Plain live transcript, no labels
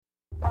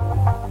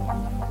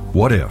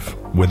What if,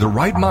 with the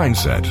right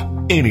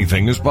mindset,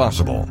 anything is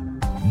possible?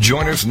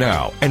 Join us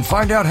now and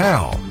find out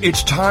how.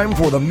 It's time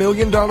for the $1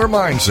 Million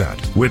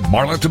Mindset with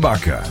Marla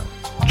Tabaka.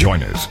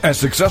 Join us as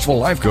successful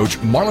life coach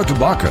Marla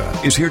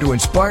Tabaka is here to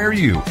inspire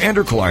you and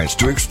her clients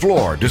to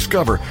explore,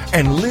 discover,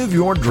 and live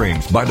your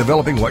dreams by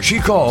developing what she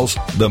calls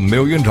the $1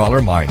 Million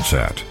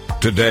Mindset.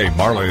 Today,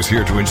 Marla is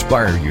here to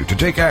inspire you to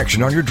take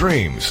action on your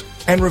dreams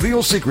and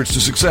reveal secrets to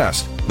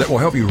success that will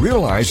help you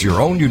realize your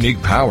own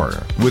unique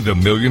power with the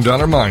 $1 Million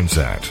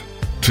Mindset.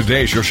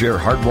 Today, she'll share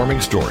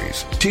heartwarming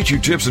stories, teach you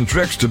tips and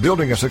tricks to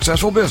building a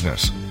successful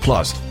business,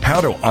 plus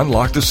how to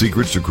unlock the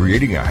secrets to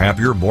creating a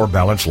happier, more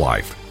balanced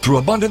life through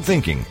abundant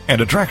thinking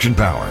and attraction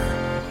power.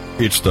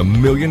 It's the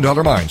 $1 Million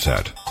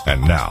Mindset.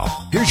 And now,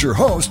 here's your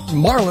host,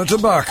 Marla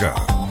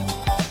Tabaka.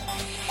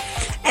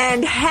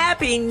 And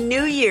Happy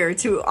New Year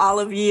to all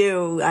of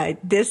you.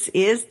 This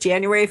is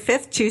January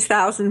 5th,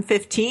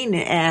 2015,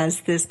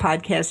 as this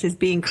podcast is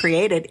being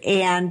created.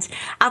 And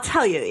I'll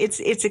tell you, it's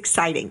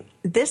exciting.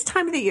 This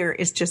time of the year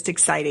is just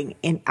exciting,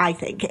 and I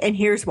think, and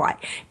here's why.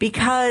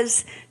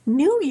 Because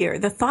New Year,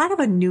 the thought of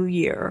a new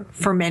year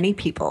for many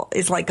people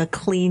is like a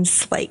clean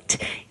slate.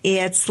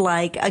 It's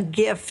like a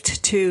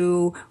gift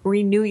to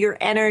renew your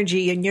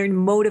energy and your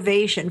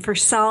motivation. For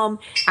some,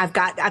 I've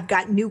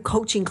got new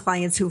coaching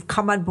clients who've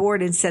come on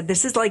board and said,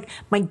 this is like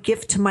my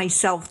gift to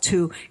myself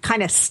to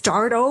kind of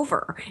start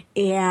over.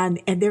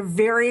 And they're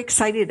very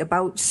excited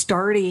about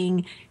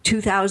starting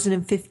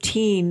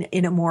 2015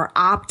 in a more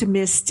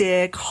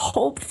optimistic,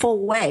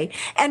 hopeful way.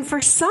 And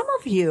for some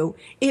of you,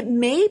 it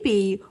may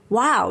be,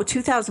 wow,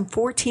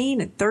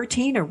 2014 and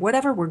 13 or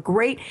whatever were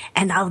great.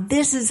 And now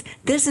this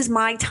is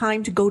my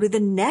time to go to the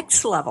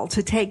next level,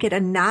 to take it a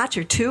notch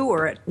or two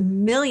or a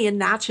million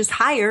notches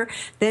higher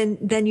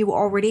than you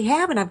already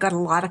have. And I've got a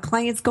lot of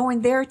clients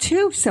going there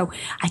too. So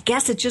I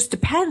guess it just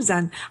depends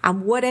on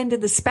what end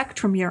of the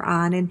spectrum you're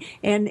on.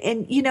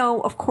 And you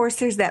know, of course,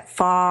 there's that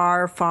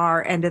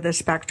far end of the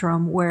spectrum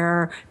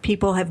where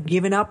people have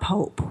given up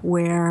hope,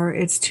 where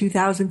it's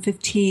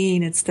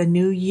 2015, it's the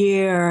new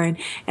year,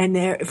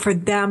 and for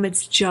them,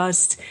 it's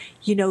just,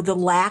 you know, the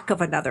lack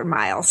of another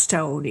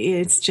milestone.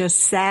 It's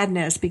just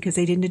sadness because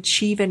they didn't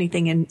achieve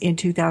anything in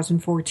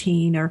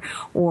 2014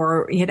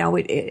 or, you know,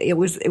 it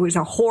was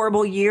a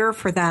horrible year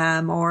for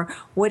them or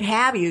what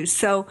have you.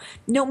 So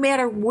no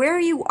matter where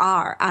you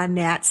are on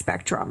that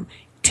spectrum,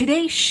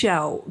 today's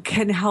show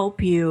can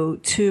help you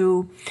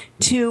to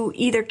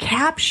either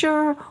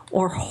capture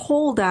or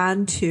hold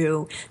on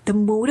to the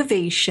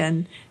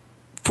motivation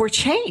for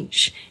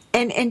change.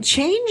 And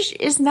change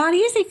is not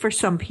easy for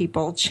some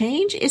people.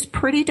 Change is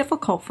pretty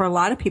difficult for a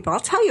lot of people.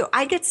 I'll tell you,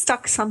 I get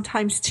stuck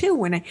sometimes too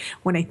when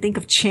I think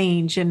of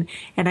change and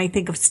I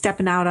think of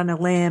stepping out on a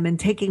limb and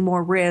taking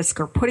more risk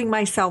or putting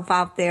myself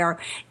out there.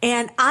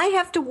 And I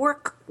have to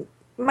work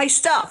my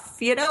stuff,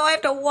 you know, I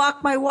have to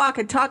walk my walk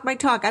and talk my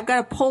talk. I've got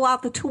to pull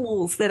out the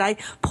tools that I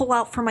pull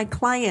out for my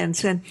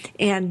clients and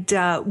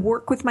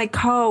work with my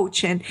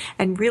coach and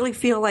really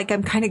feel like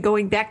I'm kind of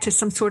going back to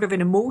some sort of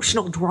an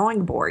emotional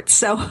drawing board.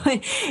 So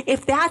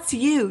if that's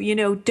you, you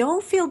know,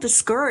 don't feel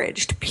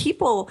discouraged.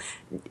 People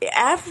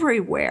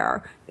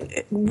everywhere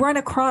run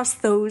across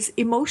those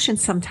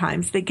emotions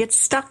sometimes. They get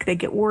stuck, they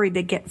get worried,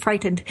 they get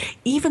frightened.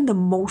 Even the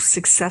most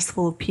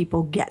successful of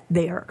people get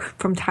there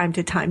from time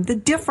to time. The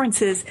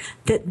difference is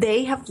that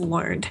they have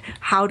learned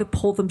how to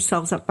pull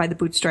themselves up by the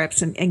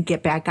bootstraps and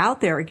get back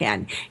out there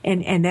again.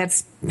 And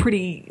that's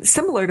pretty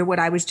similar to what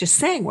I was just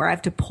saying, where I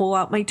have to pull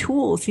out my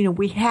tools. You know,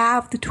 we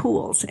have the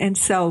tools. And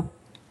so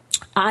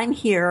I'm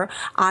here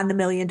on the $1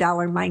 Million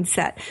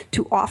Mindset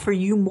to offer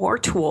you more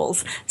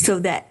tools so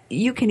that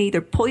you can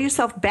either pull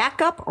yourself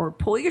back up or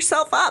pull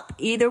yourself up,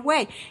 either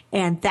way.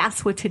 And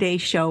that's what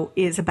today's show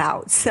is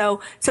about. So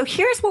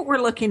here's what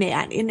we're looking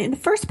at. In the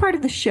first part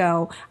of the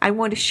show, I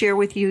want to share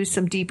with you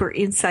some deeper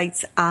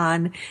insights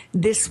on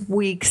this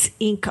week's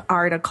Inc.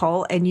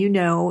 article. And you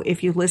know,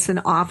 if you listen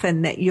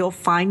often, that you'll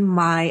find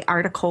my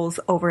articles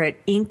over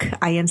at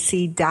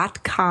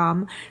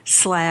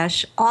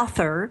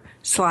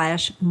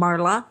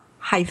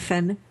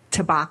inc.com/author/Marla-Tabaka,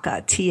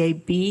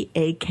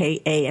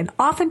 Tabaka. And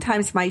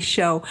oftentimes my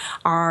show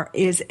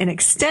is an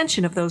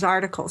extension of those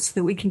articles so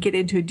that we can get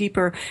into a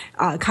deeper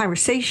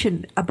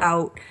conversation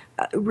about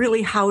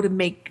really how to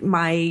make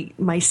my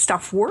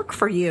stuff work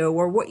for you,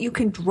 or what you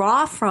can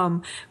draw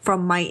from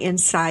my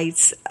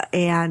insights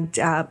and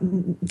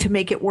to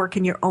make it work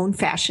in your own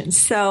fashion.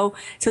 So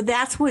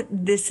that's what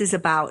this is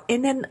about.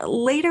 And then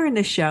later in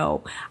the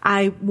show,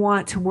 I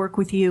want to work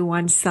with you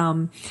on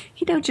some,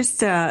 just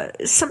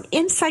some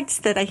insights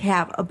that I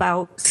have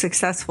about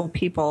successful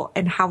people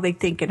and how they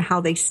think and how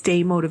they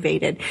stay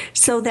motivated,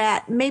 so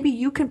that maybe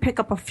you can pick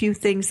up a few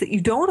things that you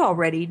don't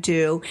already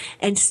do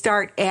and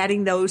start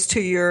adding those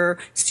to your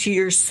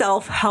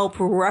self-help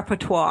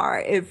repertoire,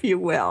 if you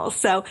will.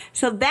 So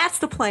that's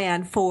the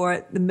plan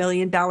for the $1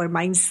 Million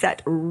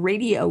Mindset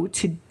Radio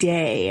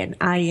today. And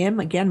I am,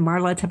 again,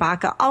 Marla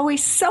Tabaka,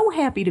 always so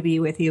happy to be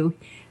with you.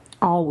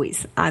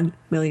 always on $1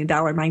 Million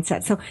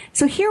Mindset.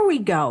 So here we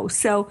go.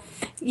 So,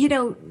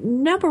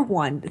 number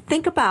one,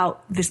 think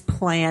about this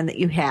plan that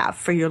you have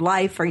for your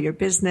life or your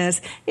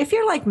business. If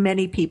you're like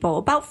many people,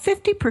 about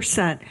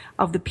 50%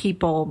 of the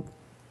people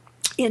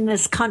in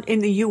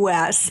the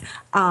U.S.,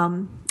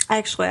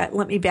 actually,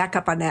 let me back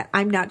up on that.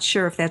 I'm not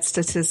sure if that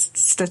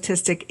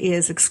statistic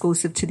is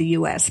exclusive to the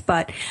U.S.,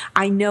 but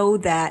I know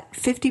that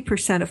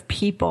 50% of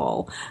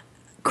people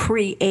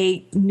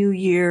create New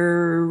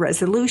Year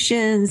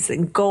resolutions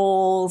and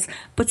goals.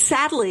 But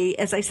sadly,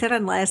 as I said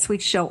on last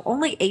week's show,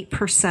 only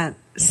 8%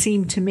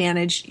 seem to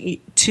manage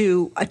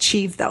to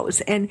achieve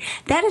those. And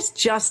that is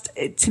just,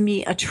 to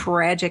me, a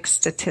tragic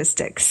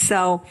statistic.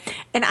 So,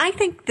 and I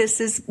think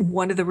this is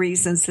one of the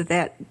reasons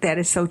that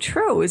is so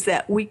true, is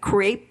that we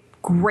create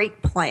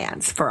great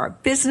plans for our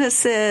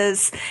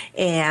businesses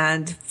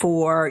and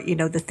for,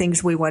 the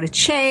things we want to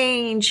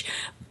change.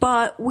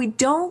 But we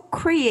don't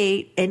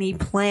create any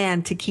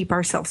plan to keep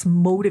ourselves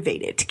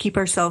motivated, to keep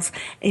ourselves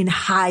in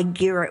high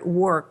gear at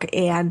work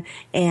and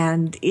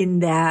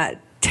in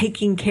that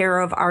taking care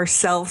of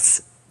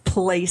ourselves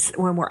place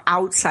when we're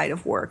outside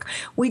of work.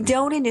 We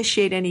don't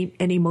initiate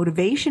any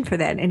motivation for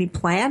that, any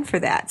plan for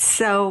that.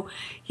 So,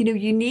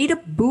 you need a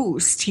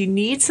boost. You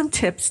need some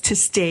tips to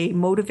stay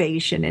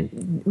motivated.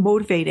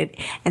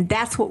 And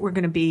that's what we're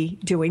going to be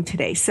doing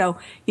today. So,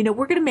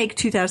 we're going to make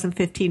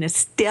 2015 a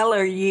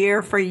stellar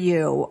year for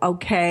you.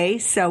 Okay.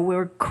 So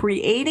we're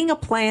creating a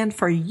plan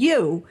for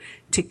you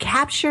to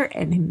capture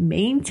and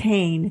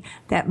maintain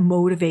that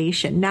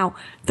motivation. Now,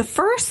 the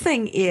first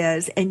thing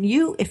is, and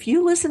if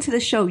you listen to the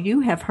show,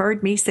 you have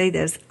heard me say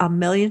this a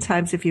million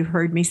times if you've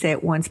heard me say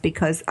it once,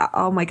 because,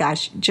 oh my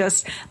gosh,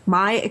 just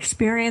my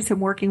experience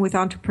in working with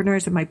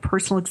entrepreneurs and my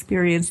personal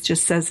experience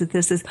just says that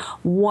this is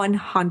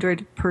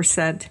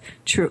 100%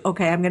 true.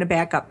 Okay, I'm going to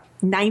back up.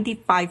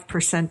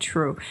 95%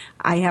 true.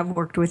 I have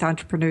worked with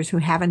entrepreneurs who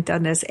haven't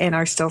done this and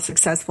are still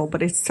successful,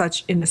 but it's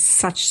such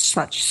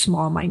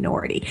small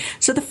minority.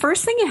 So the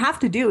first thing you have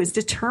to do is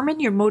determine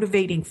your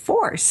motivating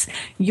force,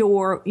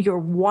 your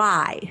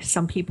why,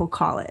 some people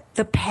call it,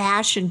 the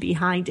passion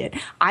behind it.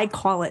 I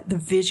call it the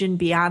vision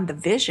beyond the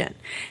vision.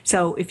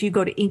 So if you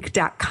go to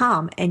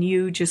Inc.com and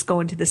you just go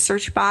into the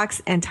search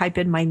box and type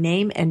in my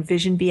name and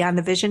vision beyond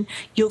the vision,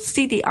 you'll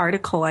see the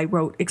article I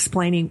wrote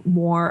explaining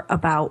more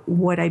about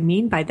what I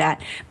mean by that.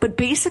 But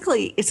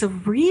basically, it's a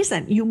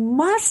reason. You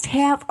must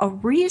have a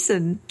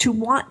reason to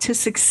want to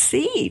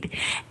succeed.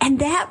 And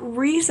that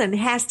reason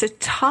has to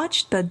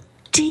touch the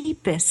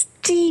deepest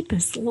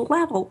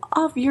level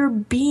of your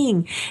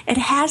being. It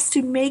has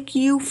to make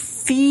you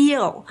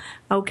feel,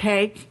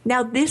 okay?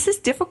 Now, this is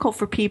difficult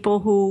for people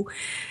who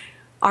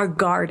are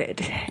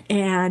guarded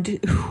and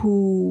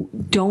who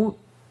don't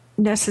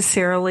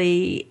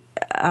necessarily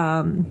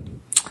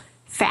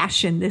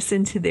fashion this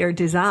into their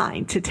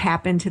design to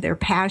tap into their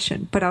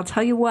passion. But I'll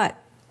tell you what,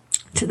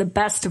 to the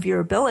best of your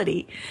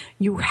ability,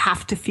 you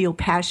have to feel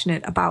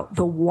passionate about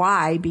the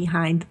why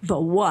behind the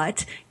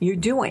what you're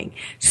doing.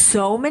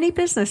 So many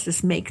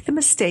businesses make the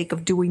mistake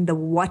of doing the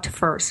what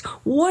first.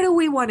 What do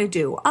we want to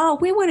do? Oh,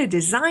 we want to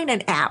design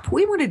an app.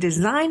 We want to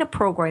design a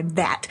program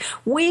that.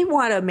 We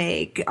want to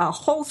make a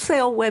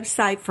wholesale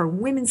website for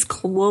women's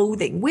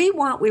clothing. We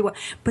want,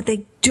 but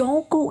they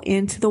don't go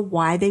into the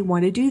why they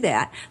want to do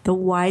that, the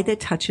why that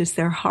touches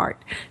their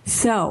heart.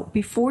 So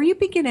before you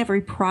begin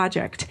every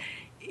project,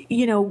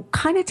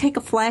 kind of take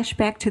a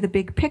flashback to the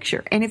big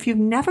picture. And if you've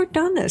never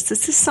done this,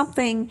 this is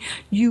something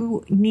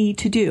you need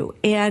to do.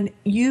 And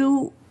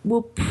you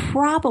will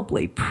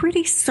probably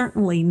pretty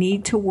certainly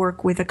need to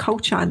work with a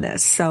coach on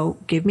this. So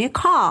give me a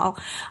call,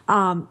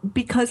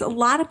 because a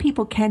lot of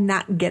people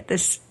cannot get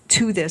this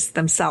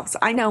themselves.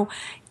 I know,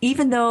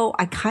 even though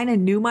I kind of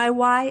knew my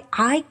why,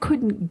 I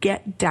couldn't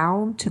get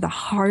down to the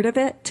heart of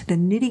it, to the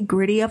nitty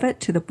gritty of it,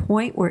 to the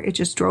point where it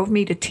just drove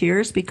me to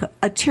tears, because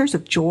tears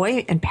of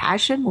joy and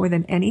passion more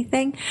than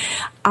anything,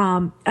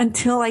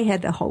 until I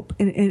had the help,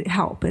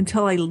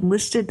 until I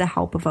enlisted the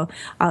help of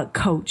a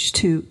coach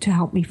to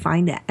help me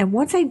find that. And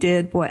once I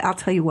did, boy, I'll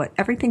tell you what,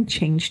 everything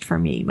changed for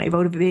me.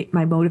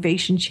 My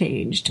motivation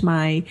changed.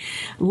 My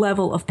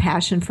level of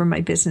passion for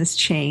my business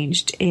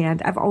changed.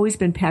 And I've always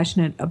been passionate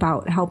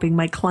about helping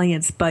my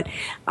clients, but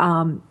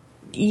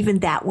even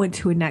that went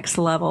to a next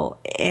level,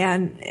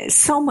 and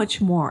so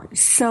much more.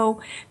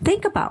 So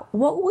think about,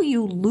 what will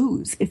you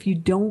lose if you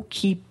don't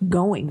keep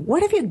going?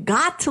 What have you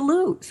got to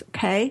lose?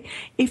 Okay.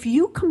 If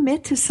you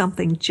commit to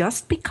something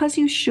just because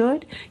you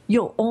should,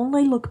 you'll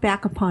only look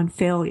back upon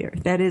failure.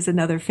 That is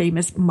another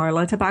famous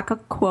Marla Tabaka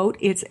quote.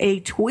 It's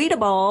a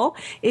tweetable.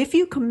 If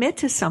you commit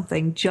to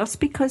something just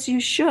because you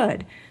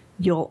should,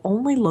 you'll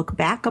only look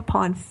back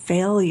upon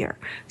failure.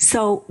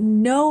 So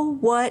know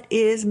what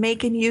is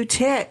making you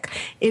tick.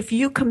 If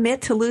you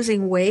commit to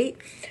losing weight,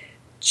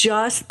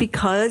 just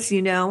because,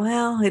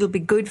 well, it'll be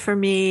good for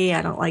me.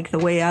 I don't like the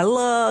way I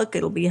look.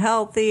 It'll be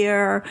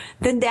healthier.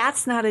 Then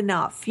that's not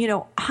enough.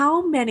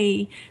 How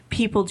many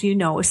people do you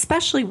know,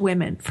 especially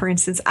women, for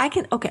instance? I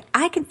can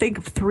think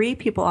of 3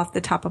 people off the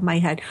top of my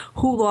head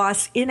who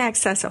lost in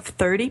excess of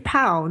 30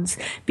 pounds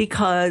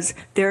because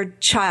their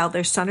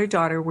son or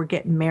daughter were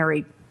getting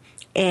married.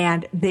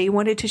 And they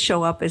wanted to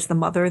show up as the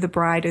mother of the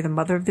bride or the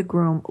mother of the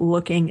groom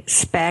looking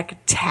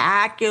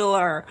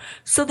spectacular.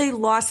 So they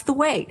lost the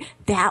weight.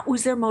 That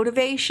was their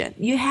motivation.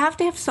 You have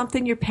to have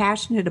something you're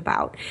passionate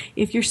about.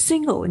 If you're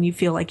single and you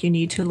feel like you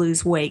need to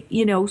lose weight,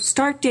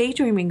 start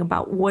daydreaming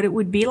about what it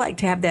would be like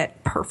to have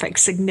that perfect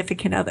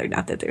significant other.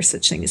 Not that there's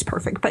such thing as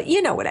perfect, but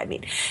you know what I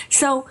mean.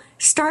 So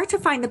start to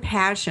find the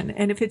passion.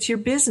 And if it's your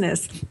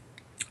business,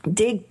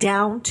 dig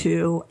down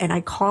to, and I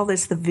call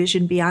this the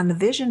vision beyond the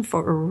vision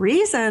for a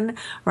reason,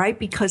 right?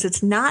 Because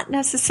it's not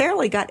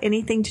necessarily got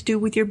anything to do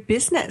with your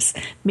business.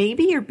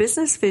 Maybe your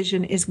business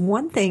vision is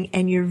one thing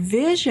and your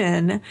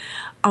vision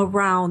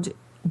around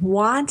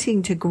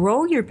wanting to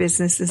grow your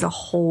business is a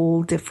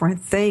whole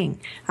different thing.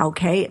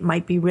 Okay. It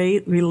might be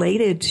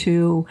related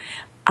to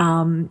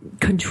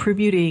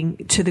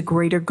contributing to the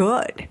greater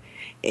good.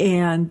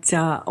 And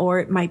or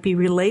it might be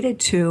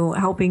related to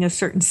helping a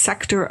certain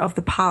sector of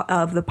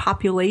the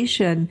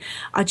population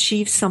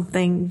achieve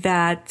something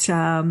that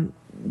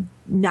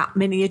not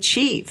many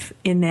achieve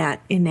in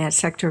that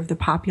sector of the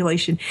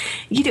population.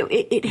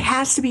 It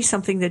has to be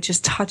something that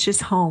just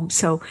touches home.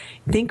 So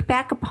think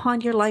back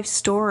upon your life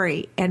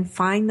story and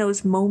find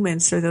those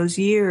moments or those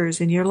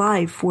years in your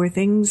life where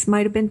things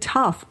might have been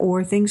tough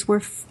or things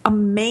were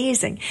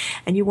amazing.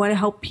 And you want to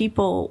help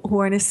people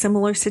who are in a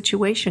similar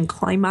situation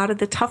climb out of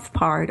the tough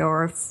part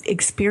or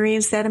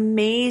experience that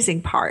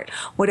amazing part,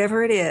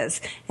 whatever it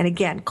is. And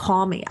again,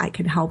 call me. I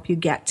can help you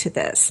get to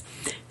this.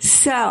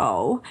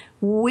 So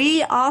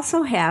we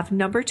also have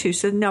number 2.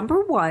 So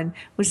number 1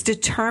 was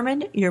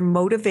determine your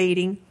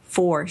motivating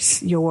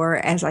force, your,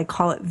 as I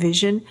call it,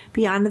 vision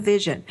beyond the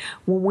vision.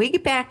 When we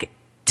get back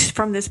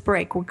from this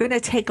break, we're going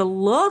to take a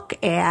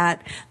look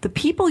at the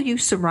people you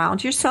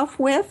surround yourself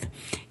with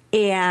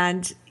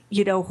and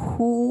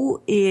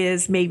who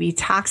is maybe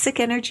toxic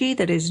energy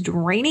that is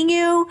draining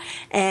you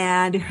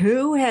and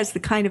who has the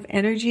kind of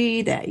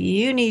energy that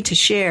you need to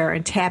share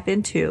and tap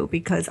into,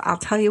 because I'll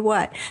tell you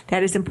what,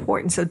 that is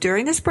important. So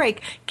during this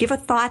break, give a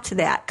thought to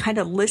that. Kind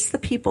of list the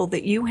people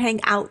that you hang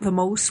out the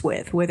most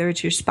with, whether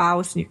it's your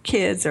spouse and your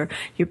kids or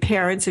your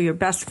parents or your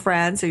best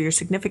friends or your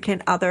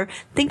significant other.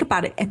 Think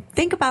about it and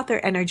think about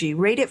their energy.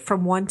 Rate it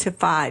from 1 to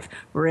 5.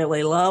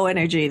 Really low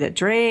energy that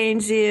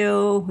drains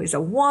you is a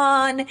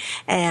 1,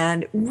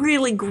 and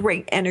really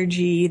great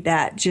energy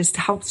that just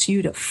helps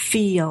you to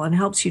feel and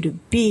helps you to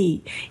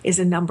be is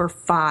a number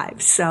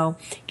 5. So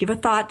give a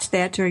thought to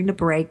that during the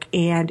break,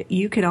 and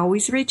you can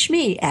always reach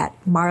me at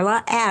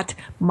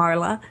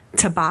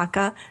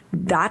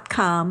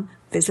marla@marlatabaka.com.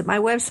 Visit my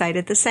website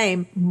at the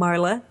same,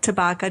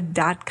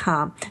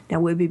 marlatabaka.com.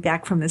 Now we'll be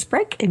back from this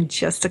break in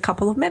just a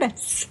couple of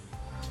minutes.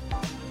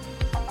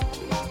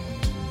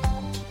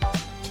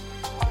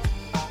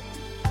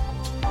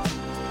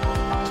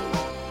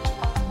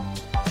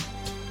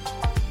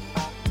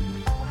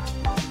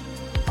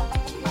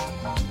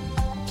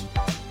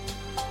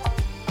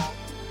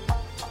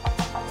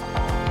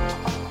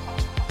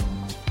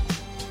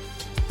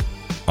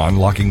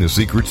 Unlocking the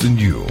secrets in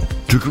you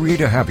to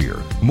create a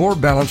happier, more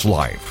balanced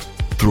life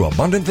through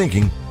abundant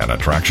thinking and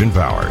attraction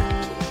power.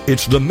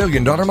 It's the $1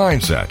 Million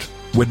Mindset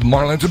with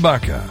Marla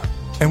Tabaka.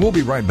 And we'll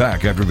be right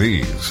back after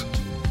these.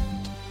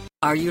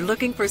 Are you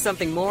looking for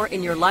something more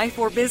in your life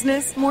or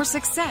business? More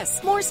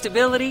success, more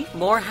stability,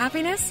 more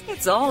happiness?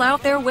 It's all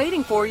out there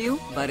waiting for you,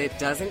 but it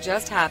doesn't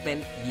just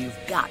happen. You've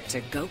got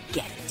to go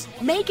get it.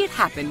 Make it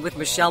happen with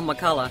Michelle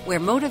McCullough, where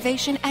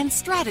motivation and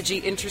strategy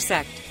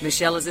intersect.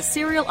 Michelle is a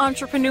serial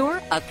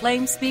entrepreneur,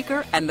 acclaimed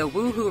speaker, and the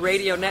Woohoo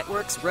Radio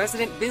Network's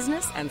resident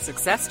business and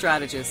success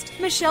strategist.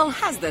 Michelle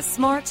has the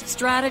smarts,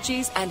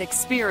 strategies, and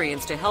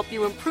experience to help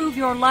you improve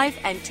your life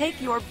and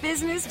take your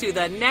business to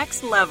the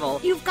next level.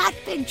 You've got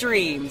big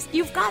dreams.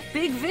 You've got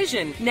big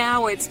vision.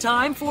 Now it's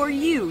time for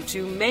you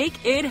to make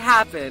it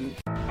happen.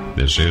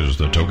 This is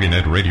the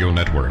TogiNet Radio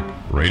Network,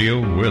 radio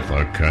with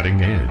a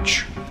cutting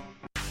edge.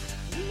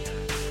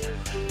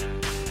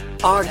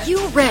 Are you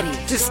ready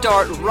to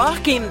start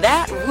rocking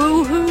that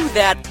woohoo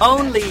that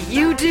only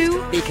you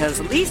do?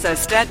 Because Lisa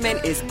Stedman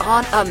is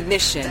on a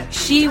mission.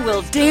 She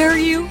will dare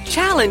you,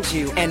 challenge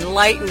you,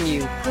 enlighten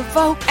you,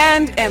 provoke,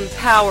 and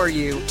empower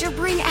you to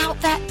bring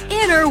out that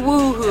inner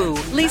woohoo.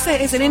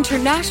 Lisa is an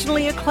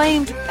internationally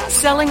acclaimed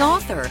best-selling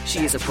author.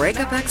 She is a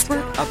breakup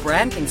expert, a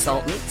brand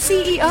consultant,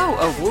 CEO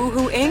of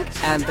Woohoo Inc.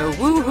 and the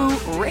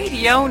Woohoo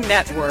Radio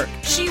Network.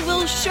 She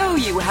will show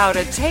you how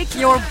to take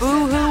your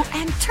boohoo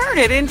and turn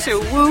it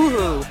into woohoo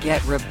woohoo,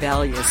 get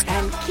rebellious,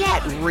 and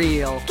get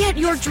real. Get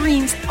your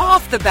dreams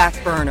off the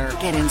back burner.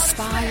 Get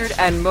inspired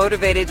and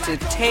motivated to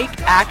take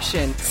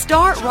action.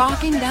 Start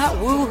rocking that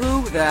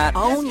woohoo that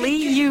only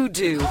you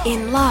do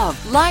in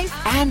love, life,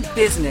 and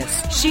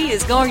business. She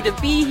is going to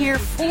be here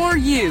for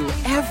you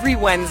every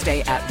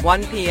Wednesday at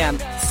 1 p.m.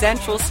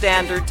 Central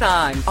Standard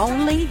Time,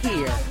 only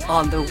here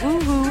on the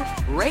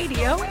Woohoo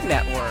Radio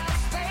Network.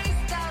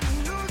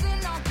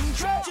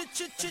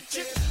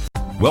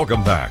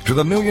 Welcome back to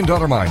the $1 Million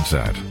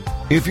Mindset.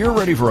 If you're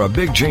ready for a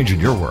big change in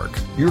your work,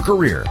 your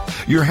career,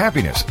 your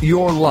happiness,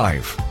 your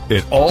life,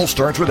 it all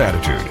starts with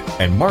attitude,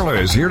 and Marla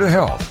is here to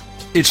help.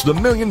 It's the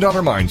 $1 Million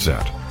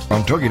Mindset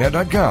on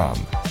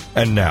TogiNet.com.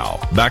 And now,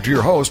 back to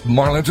your host,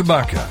 Marla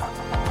Tabaka.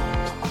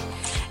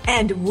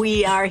 And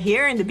we are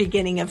here in the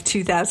beginning of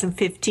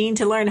 2015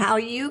 to learn how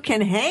you can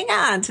hang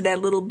on to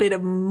that little bit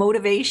of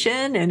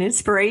motivation and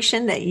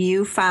inspiration that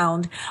you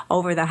found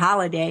over the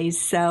holidays.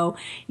 So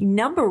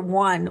number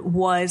one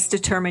was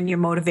determine your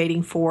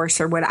motivating force,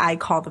 or what I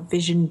call the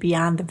vision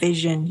beyond the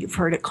vision. You've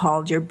heard it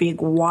called your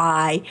big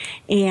why.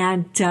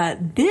 And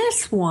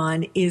this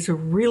one is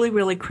really,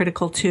 really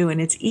critical too. And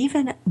it's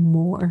even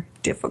more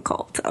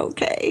difficult,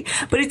 okay?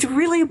 But it's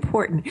really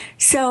important.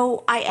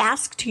 So I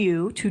asked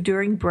you to,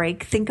 during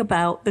break, think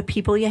about the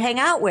people you hang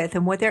out with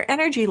and what their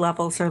energy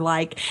levels are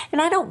like.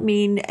 And I don't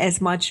mean as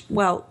much,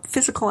 well,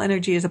 physical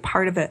energy is a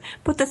part of it,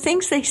 but the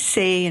things they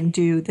say and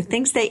do, the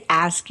things they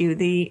ask you,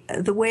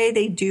 the way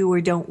they do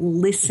or don't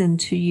listen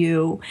to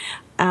you,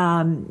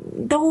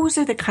 those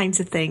are the kinds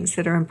of things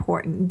that are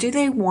important. Do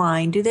they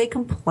whine? Do they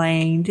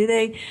complain?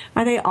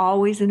 Are they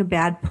always in a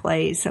bad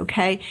place?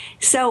 Okay.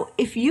 So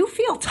if you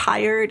feel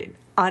tired,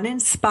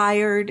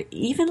 uninspired,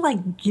 even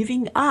like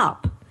giving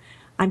up,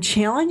 I'm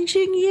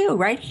challenging you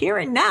right here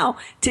and now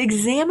to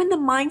examine the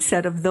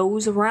mindset of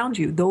those around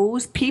you,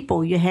 those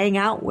people you hang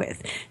out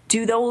with.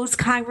 Do those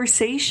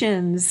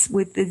conversations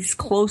with these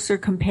closer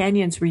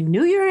companions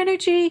renew your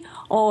energy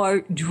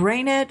or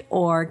drain it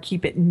or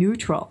keep it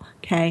neutral?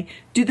 Okay.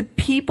 Do the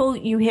people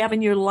you have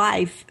in your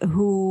life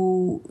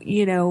who,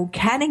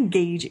 can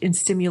engage in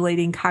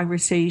stimulating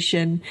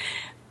conversation,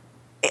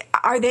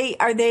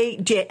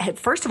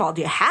 first of all,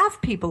 do you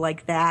have people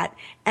like that?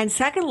 And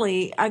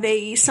secondly, are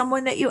they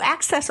someone that you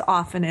access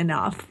often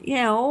enough?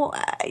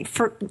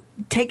 For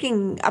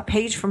taking a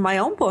page from my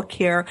own book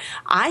here,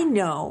 I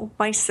know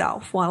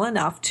myself well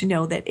enough to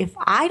know that if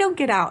I don't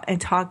get out and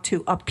talk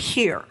to a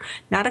peer,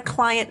 not a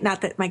client,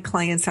 not that my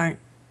clients aren't,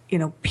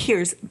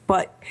 peers,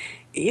 but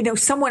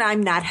someone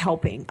I'm not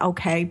helping,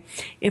 okay?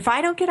 If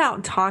I don't get out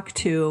and talk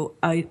to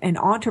an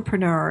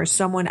entrepreneur or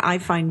someone I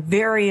find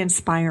very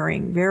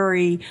inspiring,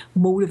 very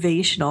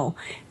motivational,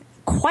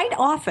 quite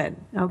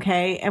often,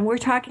 okay? And we're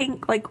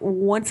talking like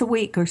once a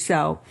week or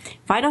so.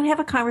 If I don't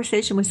have a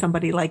conversation with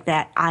somebody like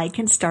that, I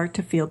can start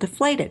to feel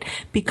deflated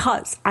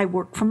because I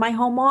work from my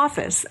home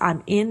office.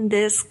 I'm in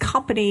this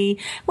company.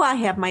 Well, I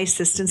have my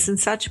assistants and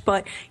such,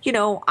 but,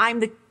 I'm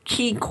the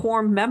key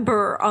core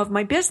member of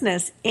my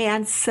business.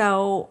 And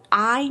so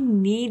I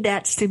need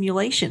that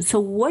stimulation. So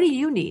what do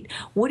you need?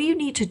 What do you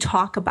need to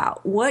talk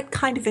about? What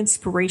kind of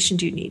inspiration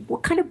do you need?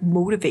 What kind of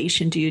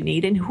motivation do you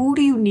need? And who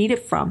do you need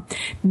it from?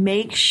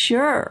 Make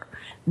sure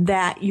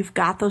that you've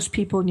got those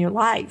people in your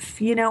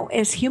life.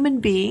 As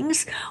human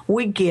beings,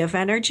 we give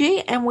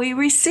energy and we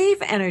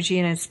receive energy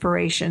and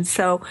inspiration.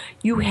 So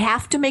you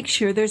have to make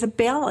sure there's a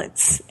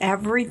balance.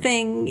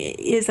 Everything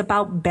is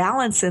about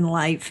balance in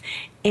life.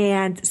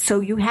 And so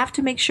you have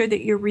to make sure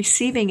that you're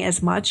receiving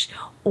as much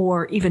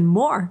or even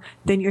more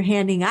than you're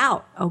handing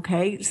out,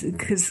 okay?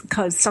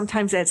 Because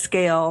sometimes that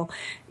scale,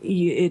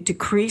 it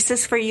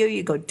decreases for you.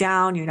 You go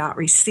down, you're not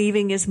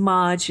receiving as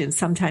much, and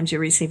sometimes you're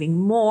receiving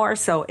more.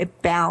 So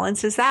it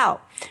balances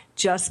out.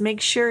 Just make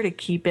sure to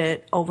keep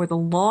it over the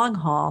long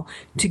haul,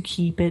 to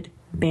keep it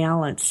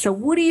balanced. So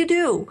what do you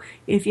do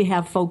if you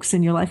have folks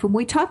in your life? When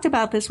we talked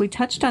about this, we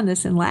touched on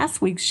this in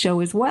last week's show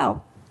as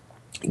well.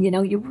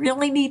 You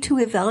really need to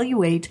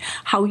evaluate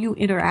how you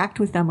interact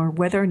with them or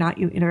whether or not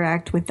you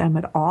interact with them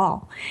at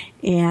all.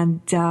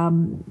 And,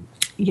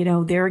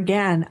 there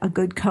again, a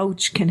good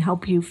coach can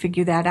help you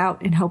figure that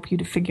out and help you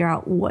to figure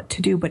out what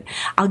to do. But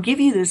I'll give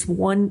you this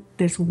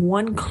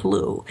one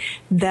clue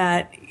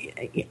that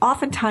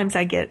oftentimes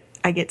I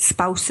get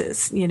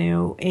spouses,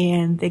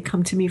 and they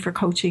come to me for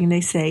coaching and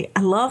they say, I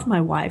love my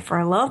wife or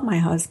I love my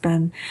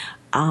husband.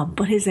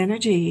 But his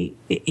energy,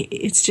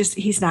 it's just,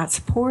 he's not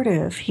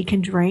supportive. He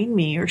can drain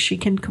me, or she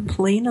can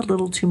complain a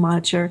little too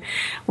much or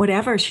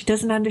whatever. She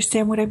doesn't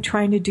understand what I'm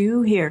trying to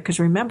do here.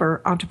 Because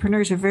remember,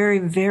 entrepreneurs are very,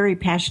 very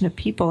passionate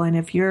people. And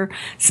if your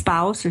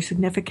spouse or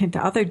significant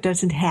other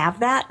doesn't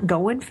have that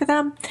going for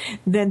them,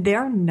 then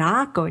they're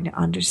not going to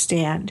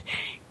understand.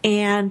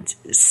 And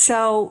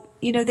so,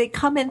 they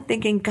come in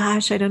thinking,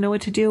 gosh, I don't know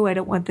what to do. I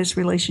don't want this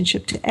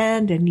relationship to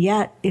end. And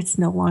yet it's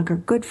no longer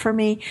good for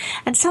me.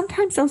 And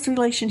sometimes those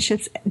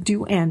relationships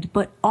do end.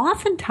 But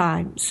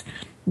oftentimes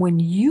when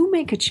you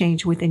make a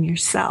change within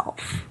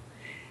yourself,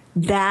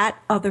 that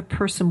other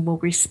person will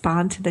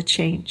respond to the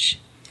change.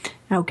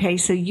 Okay,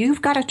 so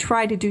you've got to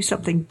try to do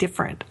something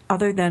different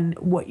other than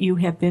what you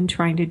have been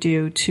trying to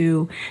do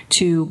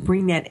to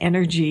bring that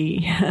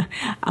energy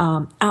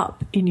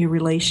up in your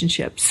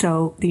relationship.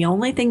 So the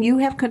only thing you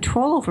have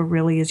control over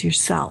really is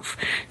yourself.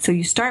 So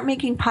you start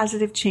making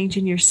positive change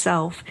in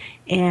yourself,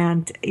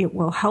 and it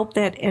will help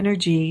that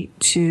energy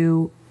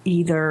to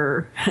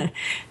either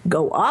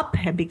go up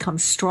and become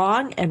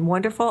strong and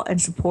wonderful and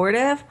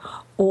supportive,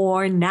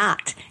 or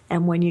not.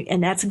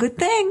 And that's a good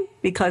thing,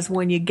 because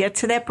when you get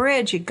to that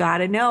bridge, you got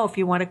to know if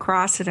you want to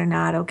cross it or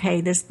not.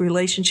 Okay, this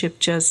relationship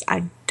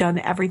I've done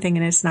everything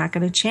and it's not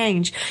going to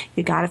change.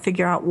 You got to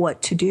figure out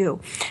what to do.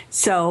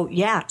 So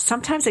yeah,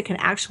 sometimes it can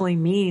actually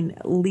mean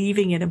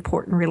leaving an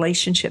important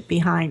relationship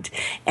behind,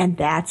 and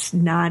that's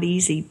not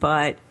easy.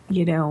 But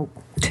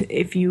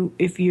if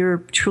you're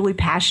truly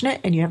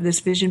passionate and you have this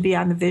vision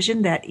beyond the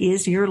vision that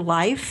is your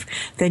life,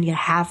 then you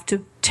have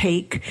to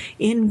take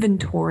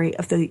inventory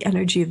of the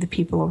energy of the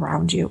people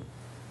around you.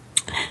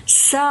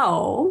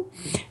 So,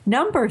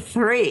 number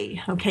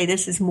 3, okay,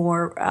 this is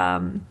more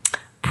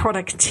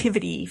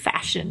productivity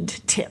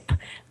fashioned tip.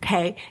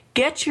 Okay,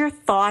 get your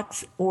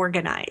thoughts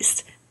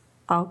organized.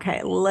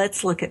 Okay,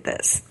 let's look at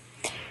this.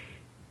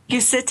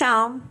 You sit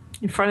down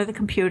in front of the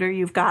computer.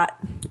 You've got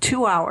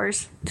 2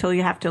 hours till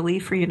you have to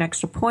leave for your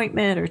next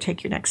appointment or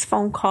take your next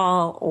phone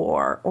call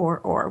or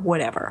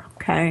whatever.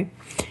 Okay.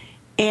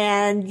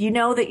 And you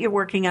know that you're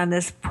working on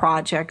this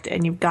project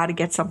and you've got to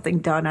get something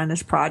done on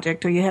this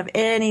project, or you have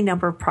any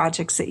number of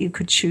projects that you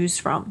could choose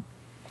from.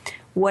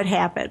 What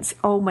happens?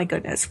 Oh my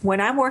goodness.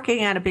 When I'm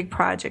working on a big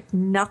project,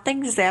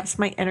 nothing zaps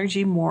my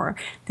energy more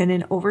than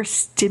an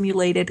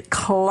overstimulated,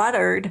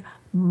 cluttered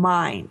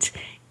mind.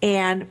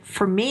 And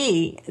for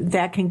me,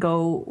 that can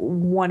go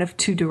one of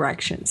 2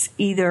 directions.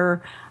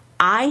 Either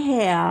I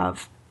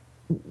have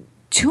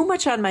too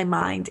much on my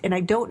mind and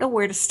I don't know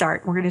where to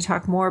start. We're going to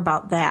talk more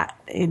about that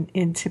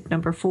in tip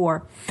number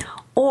 4.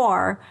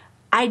 Or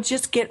I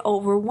just get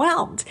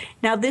overwhelmed.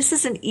 Now, this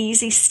is an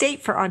easy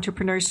state for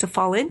entrepreneurs to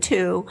fall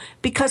into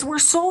because we're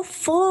so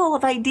full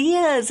of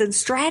ideas and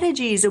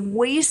strategies and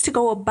ways to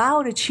go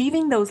about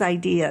achieving those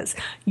ideas.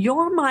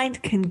 Your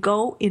mind can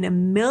go in a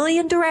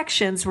million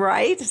directions,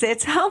 right? Does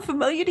that sound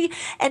familiar to you?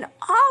 And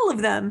all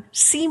of them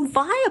seem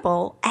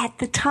viable at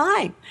the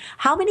time.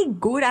 How many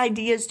good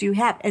ideas do you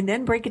have? And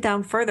then break it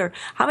down further.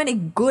 How many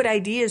good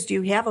ideas do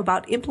you have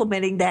about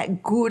implementing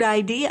that good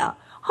idea?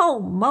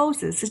 Oh,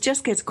 Moses, it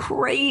just gets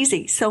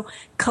crazy. So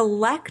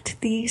collect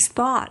these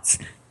thoughts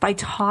by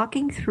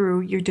talking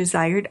through your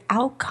desired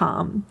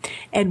outcome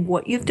and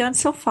what you've done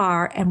so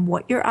far and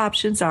what your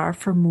options are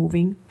for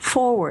moving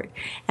forward.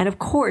 And of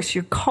course,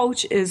 your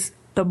coach is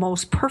the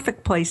most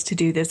perfect place to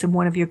do this in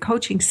one of your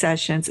coaching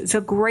sessions. It's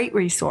a great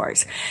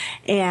resource.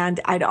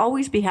 And I'd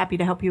always be happy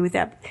to help you with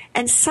that.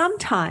 And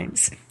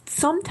sometimes,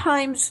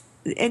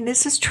 and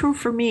this is true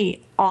for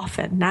me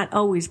often, not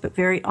always, but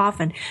very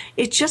often,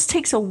 it just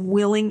takes a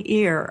willing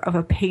ear of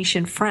a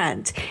patient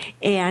friend.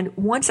 And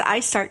once I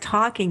start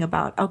talking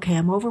about, okay,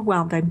 I'm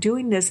overwhelmed, I'm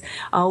doing this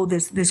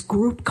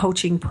group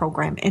coaching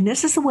program, and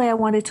this is the way I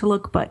want it to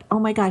look, but oh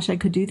my gosh, I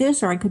could do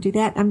this or I could do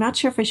that. I'm not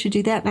sure if I should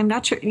do that. And I'm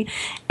not sure.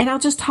 And I'll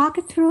just talk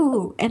it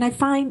through. And I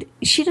find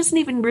she doesn't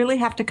even really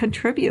have to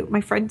contribute.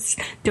 My friends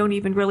don't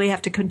even really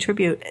have to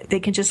contribute.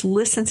 They can just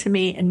listen to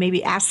me and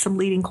maybe ask some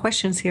leading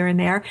questions here and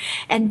there.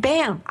 And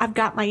bam, I've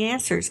got my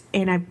answers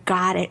and I've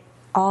got it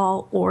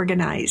all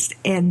organized.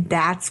 And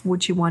that's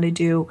what you want to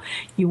do.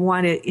 You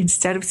want to,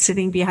 instead of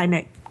sitting behind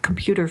that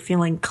computer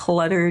feeling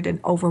cluttered and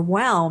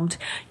overwhelmed,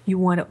 you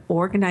want to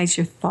organize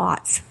your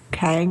thoughts.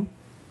 Okay.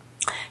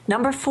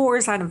 Number 4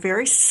 is on a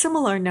very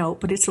similar note,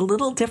 but it's a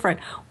little different.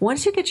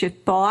 Once you get your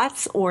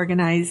thoughts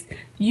organized,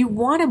 you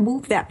want to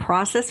move that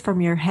process from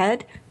your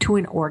head to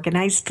an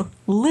organized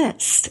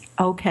list.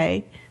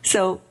 Okay.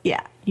 So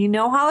yeah, you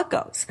know how it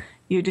goes.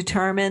 You're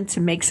determined to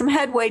make some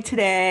headway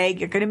today.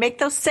 You're going to make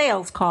those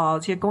sales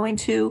calls. You're going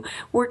to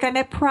work on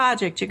that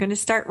project. You're going to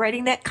start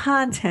writing that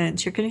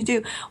content. You're going to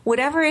do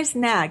whatever is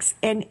next.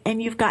 And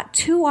you've got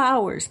 2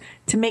 hours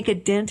to make a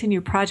dent in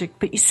your project.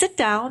 But you sit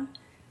down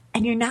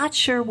and you're not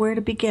sure where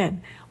to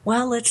begin.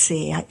 Well, let's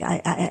see.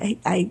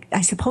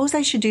 I suppose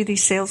I should do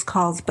these sales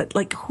calls, but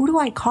like, who do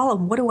I call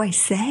them? What do I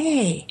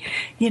say?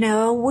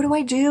 What do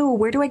I do?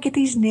 Where do I get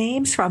these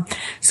names from?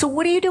 So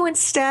what do you do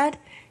instead?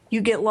 You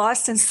get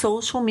lost in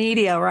social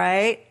media,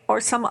 right? Or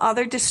some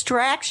other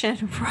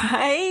distraction,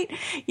 right?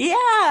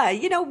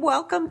 Yeah,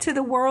 welcome to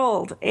the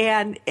world.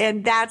 And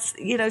that's,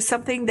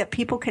 something that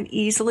people can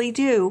easily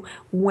do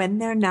when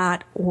they're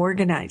not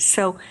organized.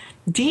 So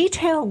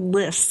detailed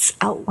lists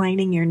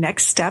outlining your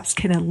next steps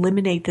can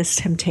eliminate this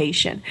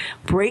temptation.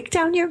 Break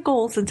down your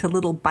goals into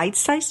little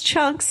bite-sized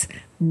chunks,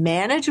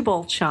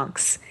 manageable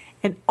chunks,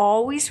 and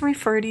always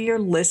refer to your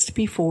list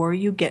before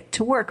you get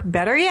to work.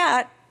 Better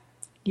yet,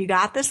 You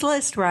got this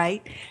list,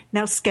 right?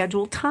 Now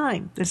schedule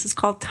time. This is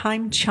called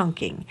time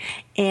chunking.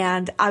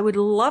 And I would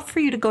love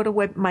for you to go to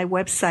my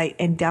website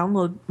and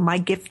download my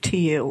gift to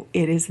you.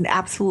 It is an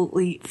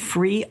absolutely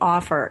free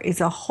offer.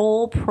 It's a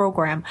whole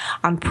program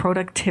on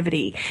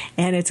productivity.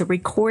 And it's a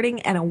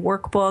recording and a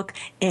workbook.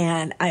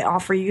 And I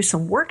offer you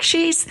some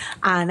worksheets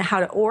on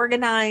how to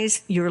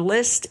organize your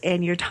list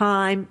and your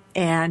time.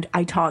 And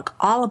I talk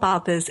all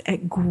about this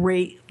at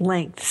great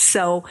length.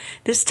 So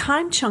this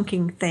time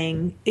chunking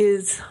thing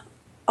is,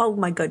 oh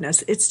my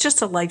goodness, it's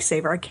just a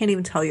lifesaver. I can't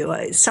even tell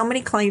you. So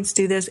many clients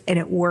do this and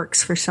it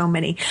works for so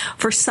many.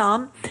 For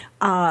some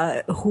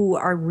who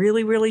are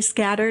really, really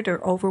scattered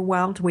or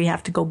overwhelmed, we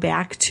have to go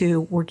back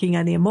to working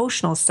on the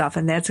emotional stuff.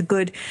 And that's a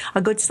good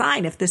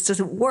sign. If this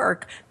doesn't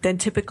work, then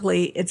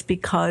typically it's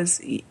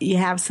because you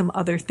have some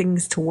other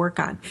things to work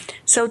on.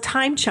 So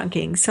time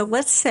chunking. So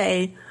let's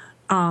say,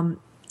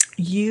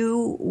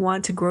 you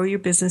want to grow your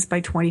business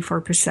by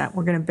 24%.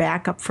 We're going to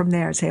back up from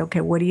there and say, okay,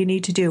 what do you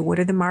need to do? What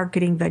are the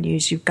marketing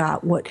venues you've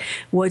got?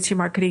 What's your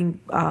marketing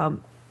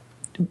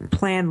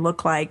plan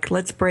look like?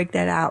 Let's break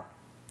that out.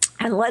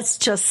 And let's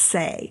just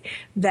say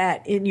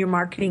that in your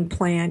marketing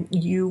plan,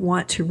 you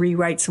want to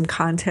rewrite some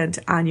content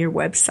on your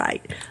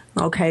website.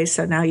 Okay,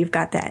 so now you've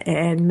got that.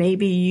 And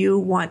maybe you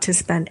want to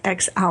spend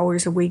X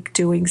hours a week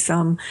doing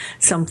some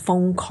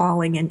phone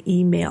calling and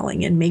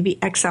emailing, and maybe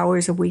X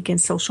hours a week in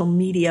social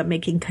media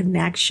making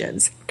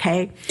connections.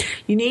 Okay,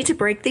 you need to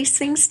break these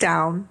things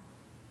down,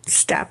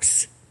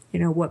 steps. You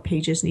know, what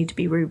pages need to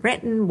be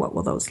rewritten? What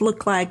will those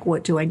look like?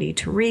 What do I need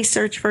to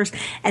research first?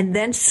 And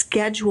then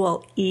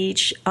schedule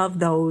each of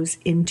those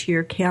into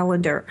your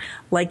calendar,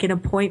 like an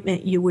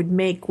appointment you would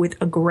make with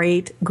a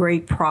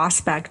great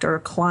prospect or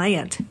a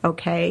client,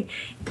 okay?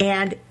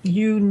 And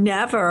you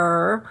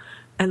never,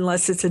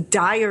 unless it's a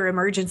dire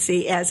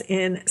emergency, as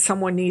in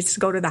someone needs to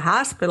go to the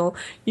hospital,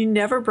 you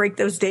never break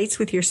those dates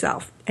with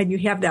yourself. And you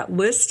have that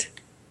list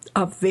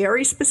of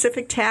very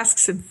specific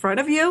tasks in front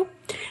of you,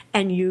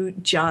 and you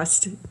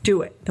just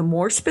do it. The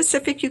more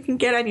specific you can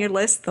get on your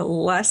list, the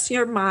less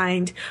your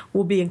mind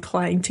will be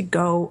inclined to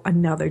go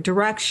another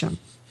direction.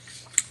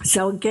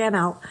 So again,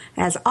 I'll,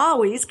 as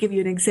always, give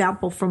you an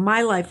example from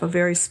my life, a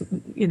very,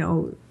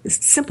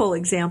 simple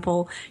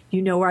example.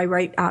 I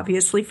write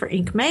obviously for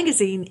Inc.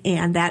 magazine,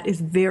 and that is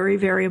very,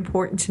 very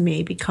important to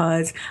me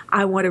because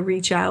I want to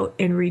reach out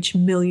and reach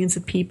millions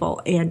of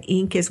people, and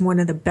Inc. is one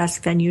of the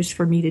best venues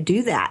for me to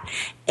do that.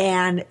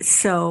 And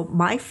so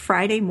my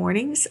Friday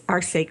mornings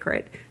are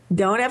sacred.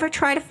 Don't ever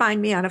try to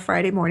find me on a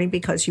Friday morning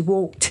because you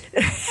won't.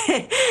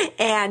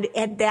 and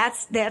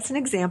that's an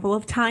example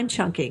of time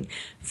chunking.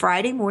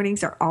 Friday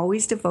mornings are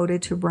always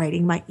devoted to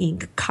writing my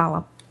Inc.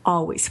 column.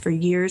 Always, for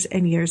years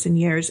and years and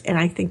years. And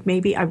I think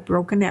maybe I've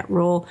broken that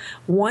rule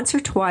once or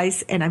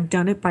twice, and I've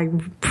done it by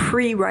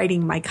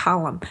pre-writing my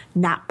column,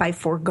 not by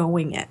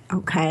foregoing it.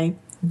 Okay?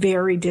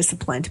 Very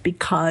disciplined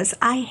because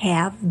I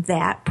have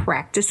that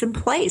practice in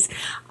place.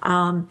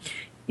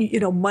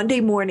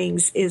 Monday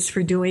mornings is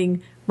for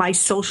doing my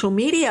social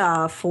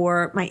media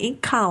for my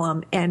Inc.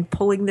 column and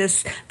pulling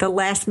the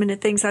last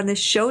minute things on this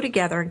show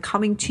together and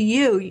coming to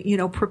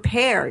you,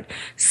 prepared.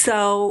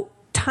 So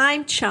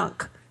time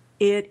chunk.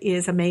 It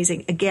is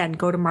amazing. Again,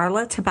 go to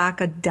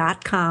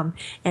marlatabaka.com,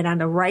 and on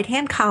the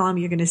right-hand column,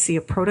 you're going to see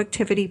a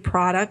productivity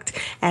product,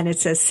 and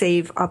it says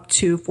save up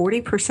to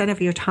 40%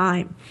 of your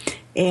time.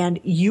 And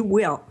you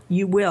will,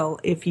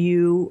 if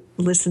you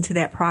listen to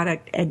that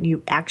product and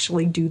you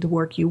actually do the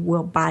work, you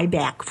will buy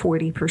back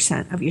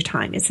 40% of your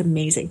time. It's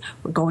amazing.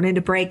 We're going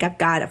into break. I've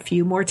got a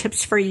few more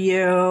tips for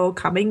you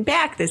coming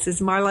back. This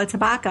is Marla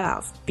Tabaka.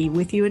 I'll be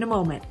with you in a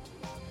moment.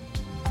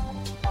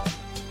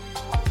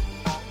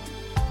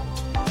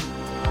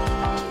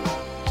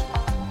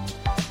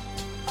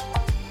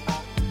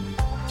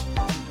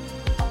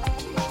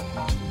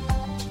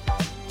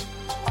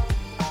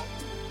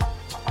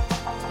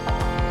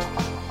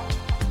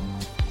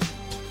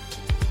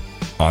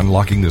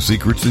 Unlocking the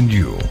secrets in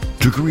you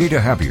to create a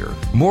happier,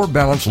 more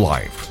balanced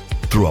life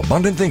through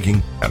abundant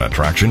thinking and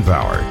attraction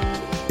power.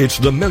 It's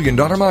the $1 Million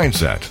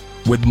Mindset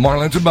with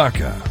Marla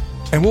Tabaka.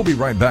 And we'll be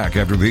right back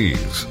after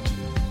these.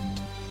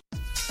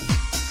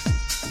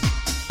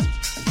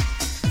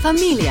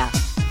 Familia,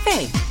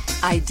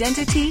 faith,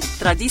 identity,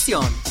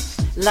 tradición.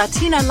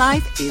 Latina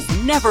life is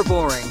never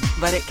boring,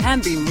 but it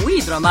can be muy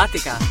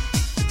dramática.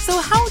 So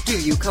how do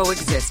you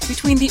coexist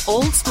between the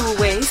old school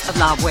ways of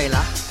la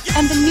abuela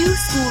and the new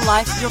school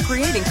life you're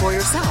creating for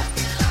yourself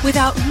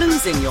without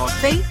losing your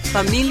faith,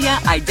 familia,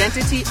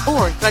 identity,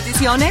 or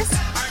tradiciones?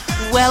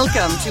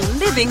 Welcome to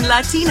Living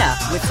Latina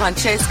with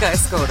Francesca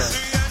Escoto,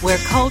 where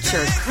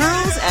culture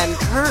curls and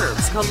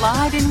curves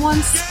collide in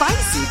one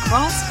spicy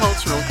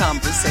cross-cultural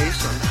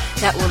conversation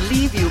that will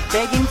leave you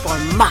begging for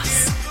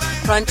más.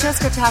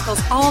 Francesca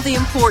tackles all the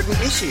important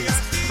issues,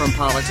 from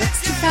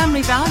politics to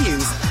family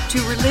values, to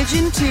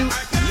religion to,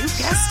 you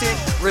guessed it,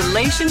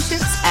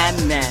 relationships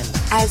and men.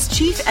 As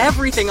Chief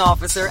Everything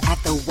Officer at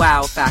the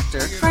Wow Factor,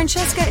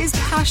 Francesca is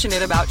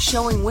passionate about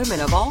showing women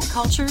of all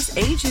cultures,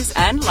 ages,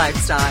 and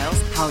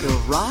lifestyles how to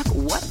rock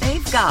what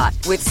they've got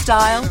with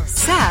style,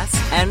 sass,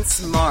 and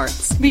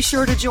smarts. Be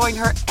sure to join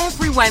her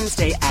every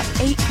Wednesday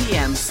at 8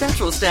 p.m.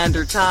 Central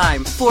Standard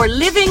Time for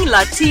Living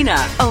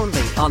Latina,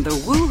 only on the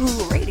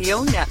Woohoo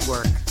Radio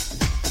Network.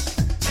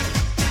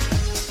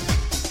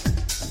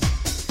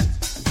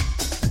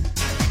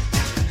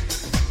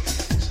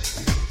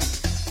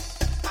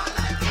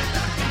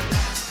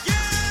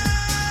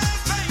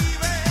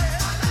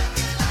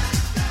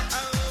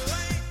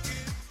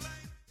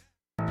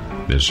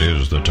 This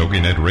is the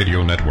TogiNet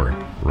Radio Network,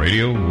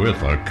 radio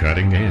with a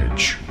cutting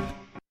edge.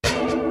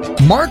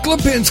 Mark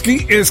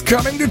Lipinski is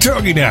coming to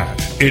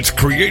TogiNet. It's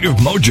Creative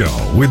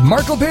Mojo with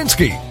Mark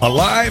Lipinski, a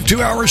live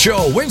 2-hour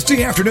show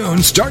Wednesday afternoon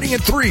starting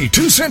at 3,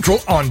 2 Central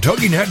on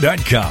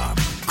TogiNet.com.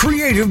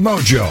 Creative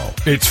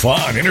Mojo. It's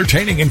fun,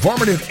 entertaining,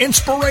 informative,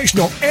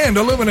 inspirational, and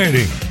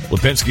illuminating.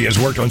 Lipinski has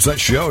worked on such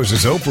shows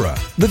as Oprah,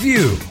 The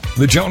View,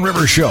 The Joan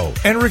Rivers Show,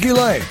 and Ricky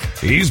Lake.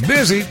 He's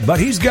busy, but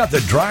he's got the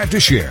drive to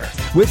share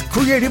with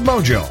Creative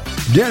Mojo,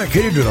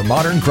 dedicated to the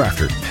modern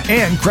crafter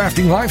and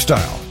crafting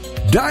lifestyle.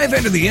 Dive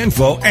into the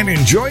info and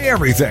enjoy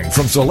everything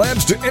from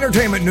celebs to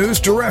entertainment news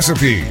to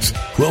recipes,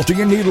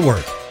 quilting and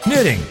needlework,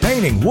 knitting,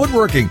 painting,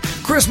 woodworking,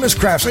 Christmas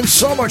crafts, and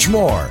so much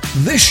more.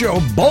 This show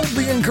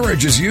boldly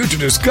encourages you to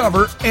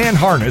discover and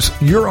harness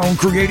your own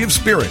creative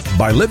spirit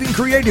by living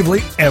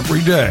creatively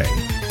every day.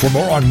 For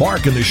more on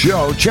Mark and the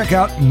show, check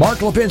out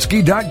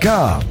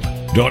marklipinski.com.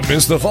 Don't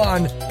miss the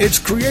fun. It's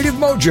Creative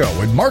Mojo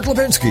with Mark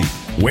Lipinski,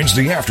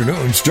 Wednesday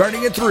afternoon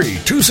starting at 3,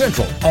 2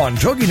 Central on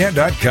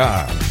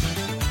TogiNet.com.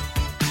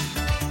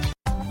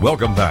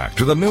 Welcome back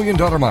to the $1 Million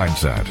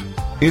Mindset.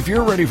 If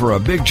you're ready for a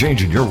big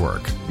change in your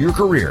work, your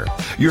career,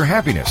 your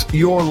happiness,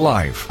 your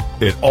life,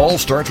 it all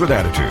starts with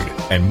attitude,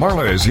 and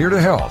Marla is here to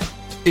help.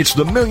 It's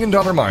the $1 Million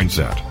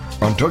Mindset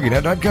on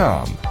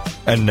TogiNet.com.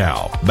 And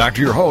now, back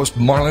to your host,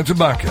 Marla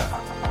Tabaka.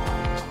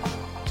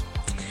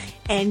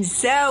 And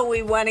so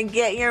we want to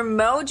get your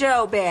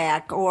mojo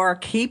back or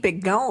keep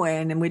it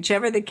going, and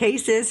whichever the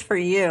case is for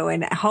you.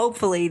 And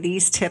hopefully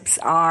these tips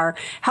are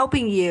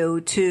helping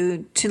you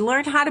to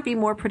learn how to be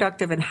more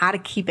productive and how to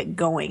keep it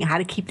going, how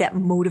to keep that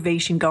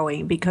motivation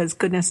going, because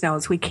goodness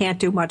knows we can't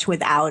do much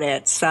without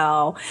it.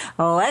 So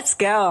let's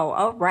go.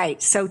 All right.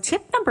 So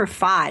tip number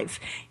 5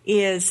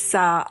 is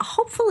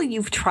hopefully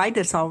you've tried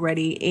this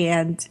already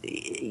and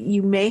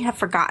you may have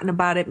forgotten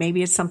about it.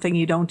 Maybe it's something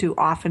you don't do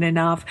often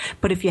enough.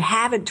 But if you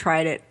haven't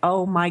tried it,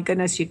 oh my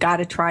goodness, you got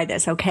to try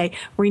this, okay?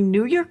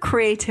 Renew your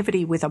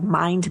creativity with a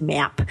mind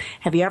map.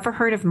 Have you ever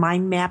heard of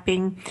mind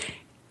mapping?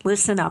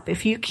 Listen up.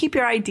 If you keep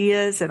your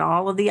ideas and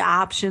all of the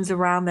options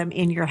around them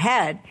in your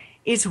head,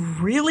 it's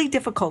really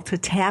difficult to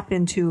tap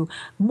into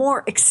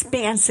more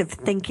expansive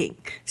thinking.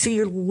 So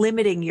you're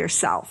limiting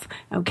yourself,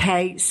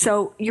 okay?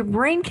 So your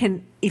brain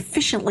can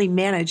efficiently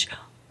manage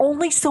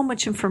only so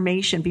much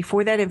information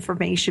before that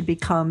information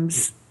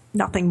becomes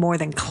nothing more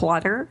than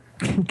clutter,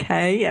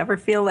 okay? Ever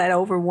feel that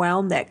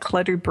overwhelmed, that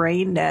cluttered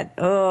brain, that,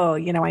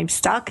 I'm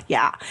stuck?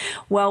 Yeah.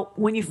 Well,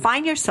 when you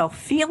find yourself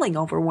feeling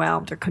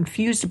overwhelmed or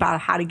confused about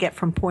how to get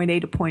from point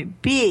A to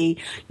point B,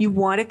 you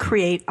want to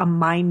create a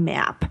mind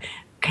map.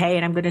 Okay,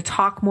 and I'm going to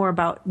talk more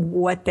about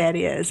what that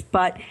is.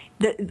 But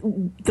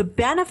the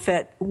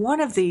benefit, one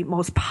of the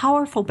most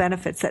powerful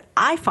benefits that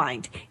I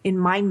find in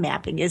mind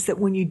mapping is that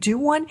when you do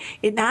one,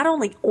 it not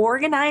only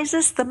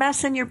organizes the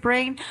mess in your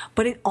brain,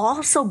 but it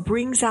also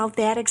brings out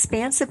that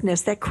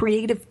expansiveness, that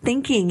creative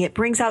thinking. It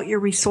brings out your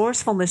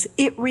resourcefulness.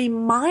 It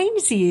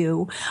reminds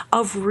you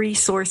of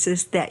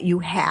resources that you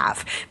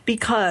have,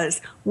 because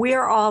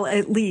we're all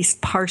at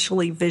least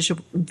partially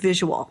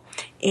visual.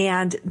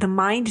 And the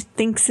mind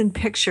thinks in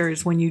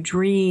pictures when you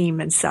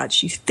dream and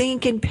such. You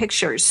think in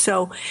pictures.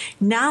 So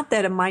not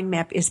that a mind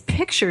map is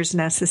pictures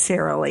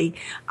necessarily,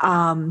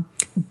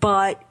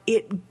 but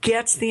it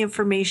gets the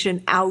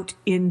information out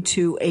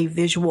into a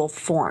visual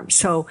form.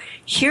 So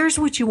here's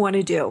what you want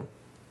to do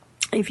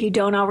if you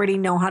don't already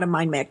know how to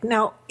mind map.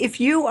 Now, if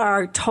you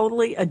are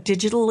totally a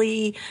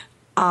digitally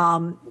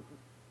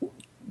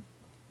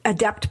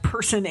adept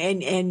person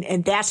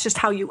and that's just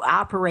how you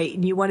operate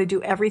and you want to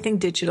do everything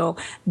digital,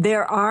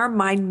 there are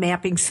mind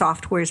mapping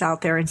softwares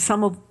out there, and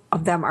some of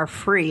them are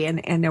free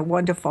and they're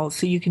wonderful.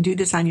 So you can do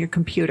this on your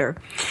computer.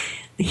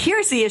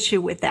 Here's the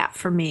issue with that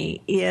for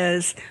me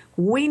is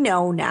we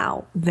know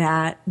now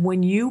that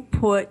when you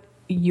put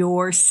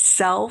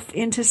yourself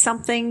into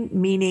something,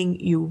 meaning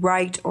you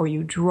write or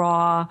you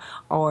draw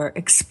or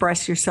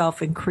express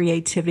yourself in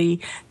creativity,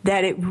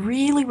 that it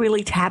really,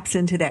 really taps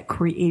into that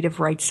creative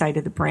right side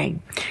of the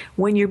brain.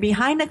 When you're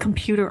behind a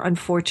computer,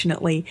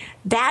 unfortunately,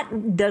 that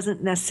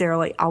doesn't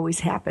necessarily always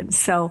happen.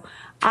 So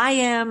I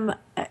am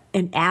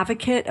an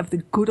advocate of the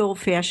good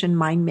old-fashioned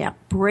mind map.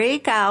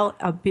 Break out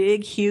a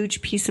big,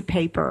 huge piece of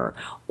paper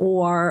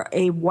or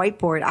a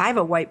whiteboard. I have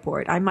a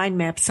whiteboard. I mind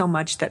map so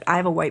much that I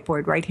have a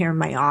whiteboard right here in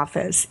my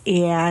office,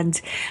 and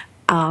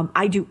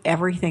I do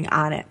everything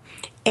on it.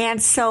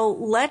 And so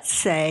let's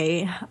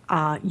say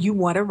you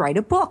want to write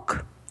a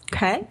book.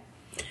 Okay.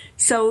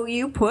 So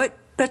you put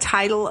the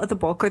title of the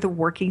book or the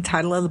working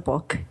title of the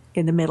book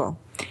in the middle.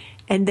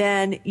 And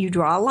then you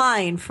draw a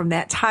line from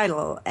that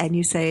title and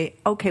you say,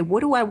 okay,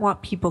 what do I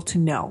want people to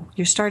know?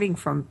 You're starting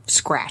from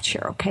scratch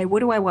here, okay?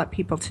 What do I want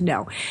people to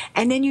know?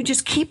 And then you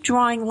just keep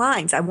drawing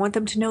lines. I want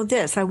them to know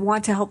this. I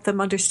want to help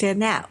them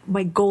understand that.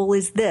 My goal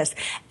is this.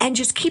 And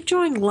just keep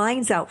drawing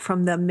lines out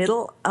from the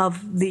middle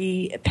of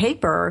the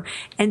paper.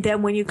 And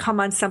then when you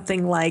come on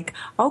something like,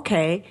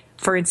 okay,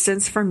 for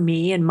instance, for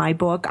me in my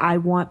book, I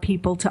want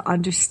people to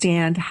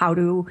understand how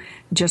to,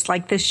 just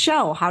like this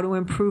show, how to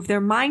improve their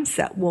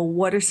mindset. Well,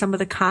 what are some of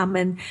the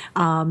common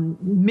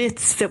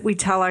myths that we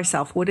tell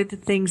ourselves? What are the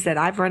things that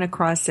I've run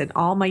across in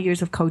all my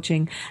years of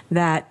coaching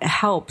that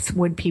helps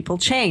when people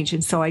change?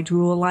 And so I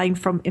drew a line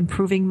from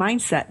improving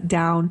mindset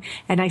down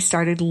and I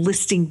started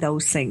listing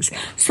those things.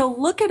 So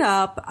look it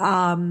up.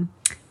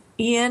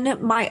 In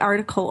my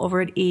article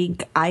over at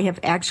Inc., I have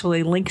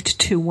actually linked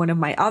to one of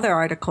my other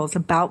articles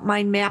about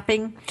mind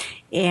mapping,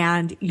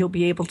 and you'll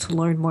be able to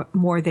learn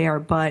more there.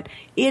 But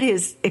it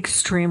is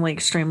extremely,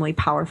 extremely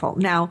powerful.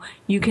 Now,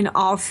 you can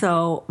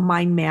also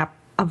mind map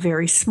a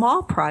very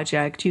small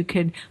project. You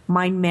can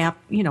mind map,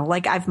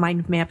 like I've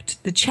mind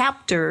mapped the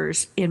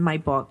chapters in my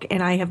book,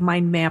 and I have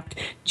mind mapped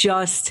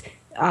just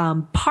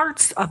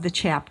parts of the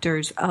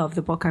chapters of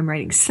the book I'm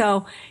writing.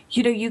 So,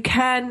 you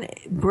can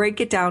break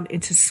it down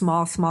into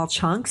small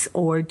chunks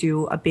or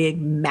do a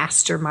big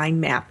mastermind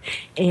map.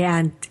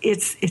 And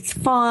it's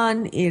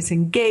fun, it's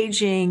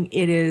engaging,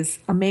 it is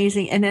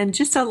amazing. And then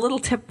just a little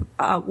tip,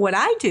 what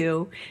I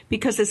do,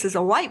 because this is a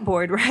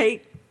whiteboard,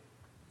 right,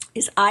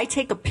 is I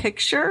take a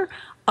picture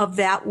of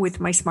that with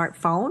my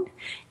smartphone,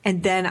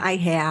 and then I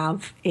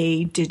have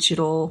a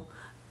digital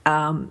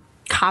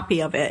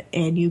copy of it,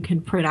 and you can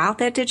print out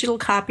that digital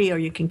copy or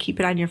you can keep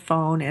it on your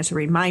phone as a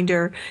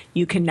reminder.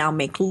 You can now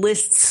make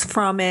lists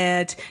from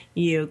it.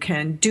 You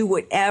can do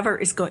whatever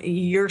is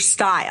your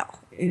style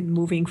in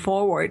moving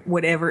forward,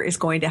 whatever is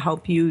going to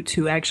help you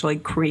to actually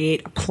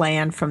create a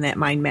plan from that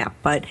mind map.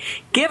 But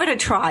give it a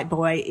try,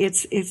 boy.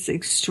 It's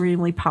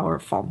extremely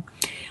powerful.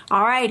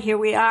 All right, here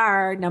we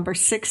are, number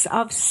 6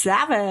 of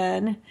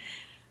 7.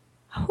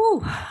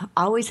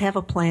 Always have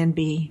a plan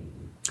B.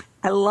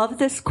 I love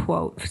this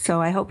quote,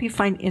 so I hope you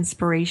find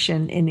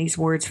inspiration in these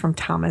words from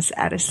Thomas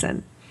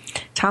Edison.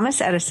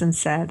 Thomas Edison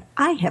said,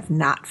 "I have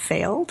not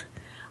failed.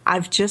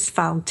 I've just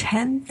found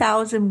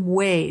 10,000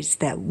 ways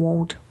that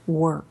won't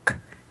work."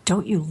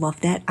 Don't you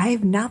love that? I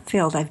have not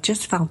failed. I've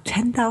just found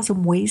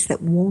 10,000 ways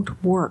that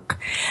won't work.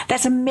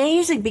 That's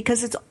amazing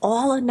because it's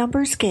all a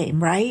numbers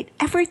game, right?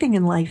 Everything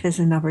in life is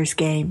a numbers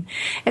game.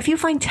 If you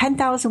find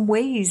 10,000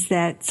 ways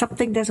that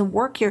something doesn't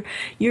work, you're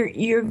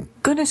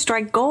going to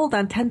strike gold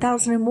on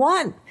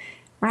 10,001,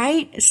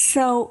 right?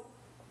 So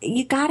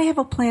you got to have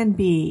a plan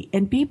B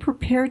and be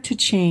prepared to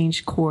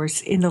change course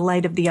in the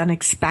light of the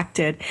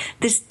unexpected.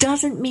 This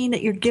doesn't mean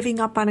that you're giving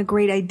up on a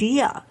great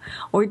idea,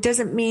 or it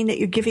doesn't mean that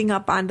you're giving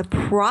up on the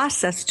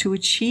process to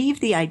achieve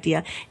the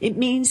idea. It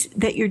means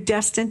that you're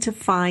destined to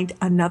find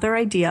another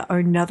idea or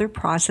another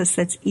process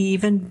that's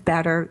even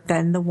better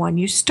than the one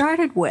you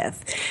started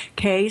with.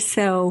 Okay,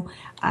 so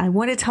I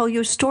want to tell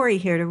you a story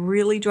here to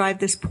really drive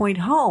this point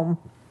home.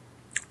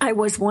 I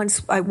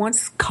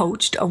once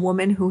coached a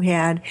woman who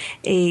had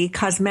a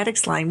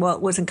cosmetics line. Well,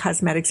 it wasn't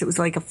cosmetics. It was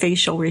like a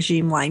facial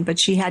regime line, but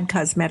she had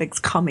cosmetics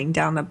coming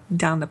down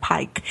the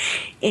pike.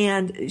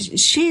 And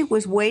she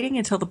was waiting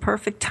until the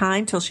perfect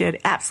time, till she had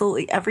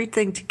absolutely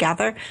everything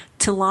together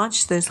to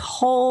launch this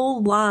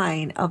whole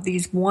line of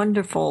these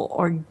wonderful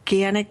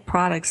organic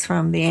products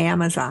from the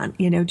Amazon.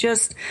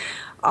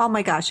 Oh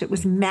my gosh, it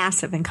was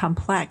massive and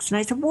complex. And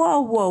I said,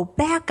 whoa,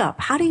 back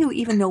up. How do you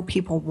even know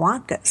people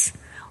want this?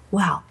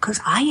 Well, because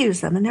I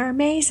use them and they're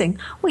amazing.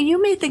 Well, you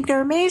may think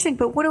they're amazing,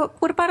 but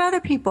what about other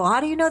people?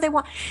 How do you know they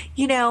want,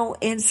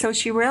 And so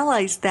she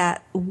realized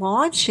that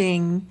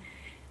launching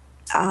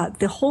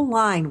the whole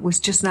line was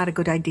just not a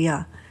good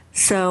idea.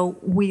 So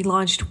we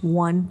launched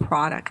one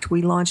product.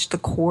 We launched the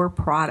core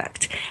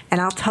product.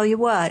 And I'll tell you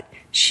what,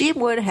 she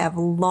would have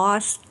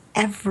lost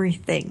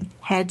everything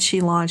had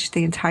she launched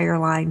the entire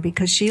line,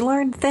 because she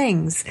learned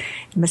things,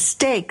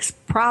 mistakes,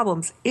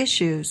 problems,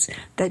 issues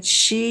that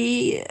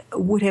she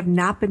would have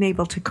not been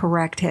able to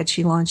correct had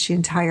she launched the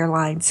entire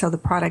line. So the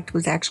product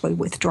was actually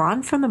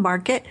withdrawn from the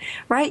market,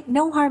 right?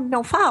 No harm,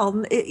 no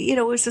foul.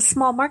 It was a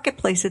small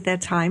marketplace at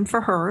that time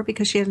for her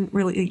because she hadn't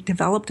really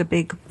developed a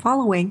big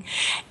following.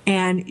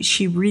 And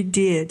she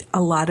redid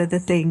a lot of the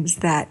things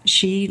that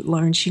she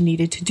learned she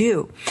needed to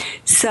do.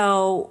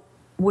 So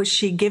was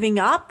she giving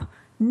up?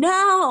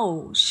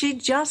 No, she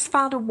just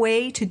found a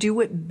way to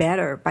do it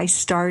better by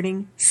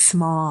starting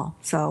small.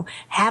 So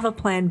have a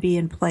plan B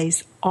in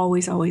place.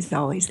 Always, always,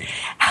 always.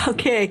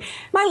 Okay,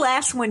 my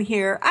last one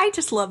here. I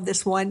just love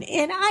this one.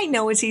 And I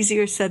know it's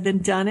easier said than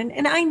done.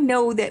 And I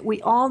know that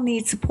we all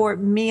need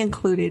support, me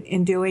included,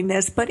 in doing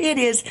this. But it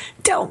is,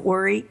 don't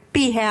worry,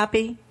 be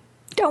happy.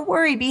 Don't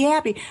worry, be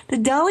happy. The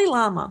Dalai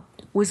Lama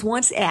was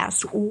once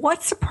asked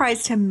what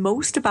surprised him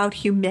most about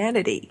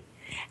humanity.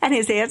 And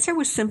his answer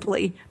was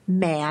simply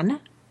man.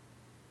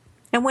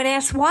 And when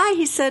asked why,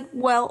 he said,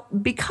 well,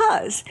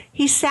 because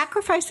he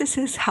sacrifices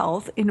his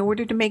health in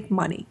order to make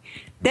money.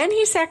 Then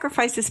he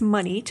sacrifices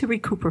money to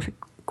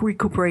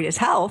recuperate his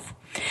health.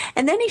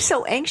 And then he's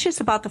so anxious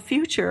about the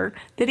future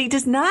that he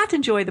does not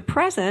enjoy the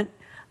present,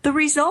 the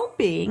result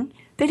being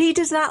that he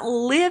does not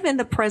live in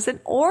the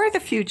present or the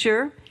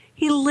future.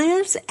 He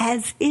lives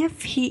as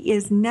if he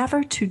is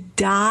never to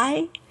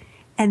die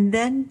and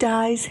then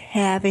dies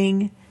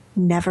having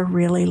never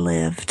really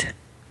lived.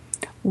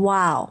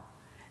 Wow.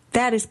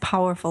 That is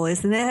powerful,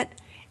 isn't it?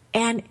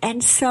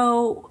 And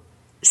so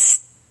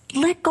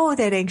let go of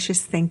that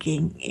anxious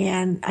thinking.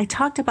 And I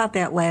talked about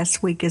that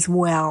last week as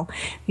well.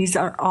 These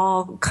are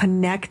all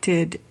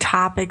connected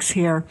topics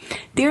here.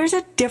 There's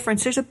a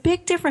difference. There's a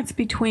big difference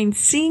between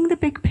seeing the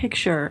big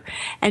picture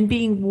and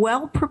being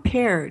well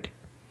prepared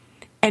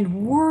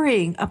and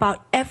worrying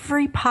about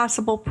every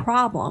possible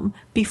problem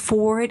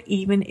before it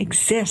even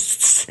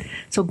exists.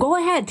 So go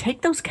ahead,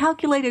 take those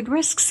calculated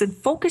risks and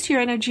focus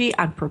your energy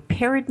on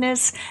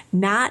preparedness,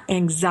 not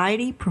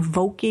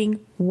anxiety-provoking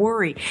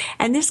worry.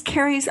 And this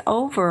carries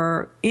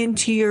over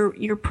into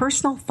your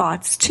personal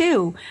thoughts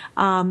too.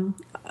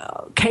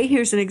 Okay,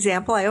 here's an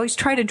example. I always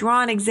try to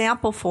draw an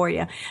example for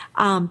you.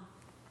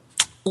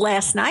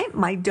 Last night,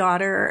 my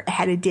daughter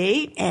had a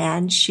date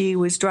and she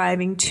was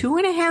driving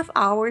 2.5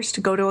 hours to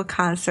go to a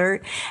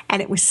concert,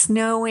 and it was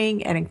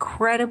snowing and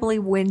incredibly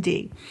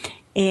windy.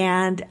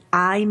 And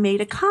I made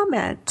a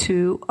comment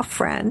to a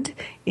friend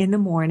in the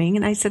morning,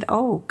 and I said,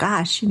 oh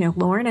gosh,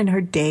 Lauren and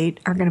her date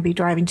are going to be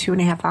driving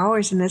 2.5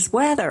 hours in this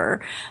weather.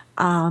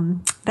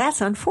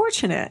 That's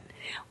unfortunate.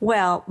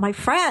 Well, my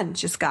friend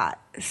just got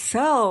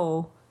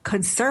so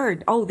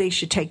concerned. Oh, they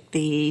should take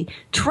the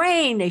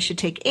train, they should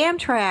take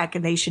Amtrak,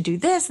 and they should do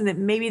this, and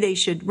then maybe they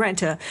should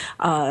rent a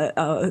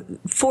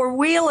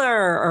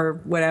four-wheeler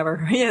or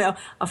whatever,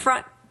 a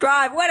front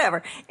drive,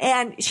 whatever.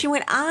 And she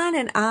went on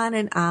and on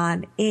and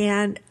on.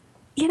 And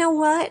you know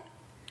what?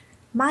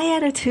 My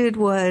attitude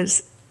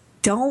was,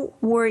 don't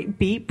worry,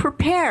 be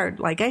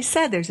prepared. Like I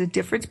said, there's a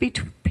difference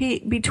between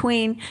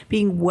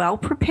being well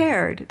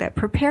prepared, that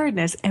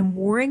preparedness, and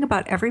worrying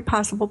about every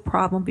possible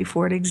problem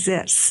before it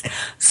exists.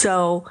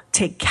 So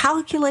take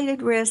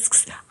calculated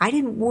risks. I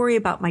didn't worry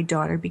about my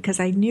daughter because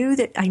I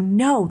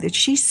know that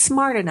she's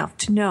smart enough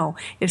to know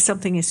if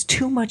something is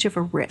too much of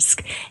a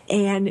risk.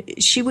 And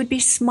she would be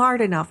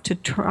smart enough to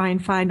try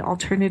and find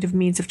alternative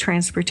means of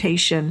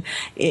transportation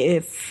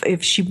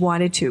if she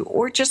wanted to,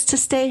 or just to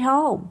stay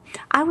home.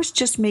 I was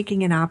just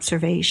making an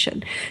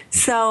observation.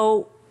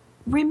 So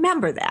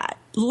remember that.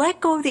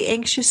 Let go of the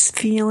anxious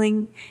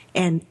feeling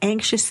and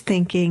anxious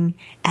thinking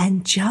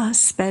and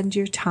just spend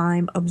your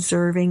time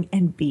observing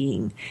and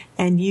being,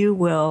 and you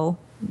will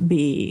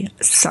be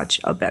such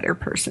a better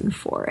person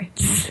for it.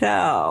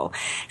 So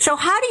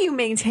how do you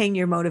maintain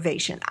your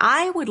motivation?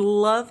 I would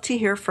love to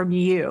hear from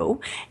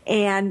you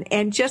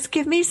and just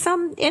give me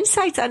some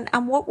insights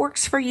on what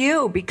works for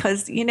you,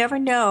 because you never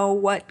know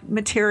what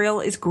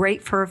material is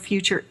great for a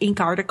future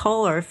Inc.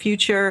 article or a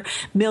future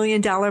 $1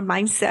 Million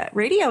Mindset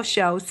radio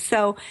show.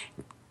 So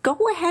go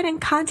ahead and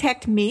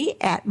contact me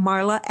at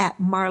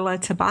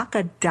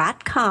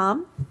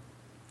marla@marlatabaka.com.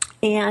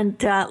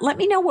 And let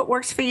me know what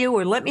works for you,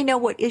 or let me know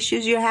what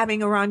issues you're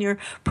having around your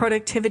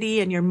productivity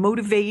and your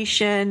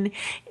motivation,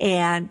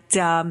 and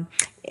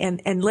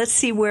let's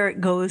see where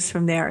it goes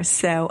from there.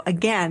 So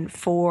again,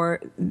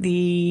 for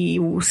the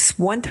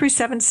 1 through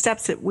 7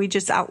 steps that we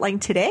just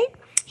outlined today,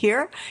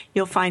 here,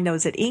 you'll find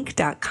those at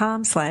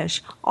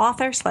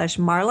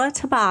inc.com/author/Marla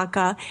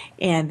Tabaka.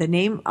 And the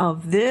name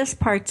of this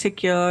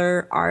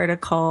particular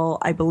article,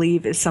 I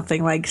believe, is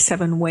something like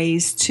 7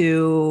 ways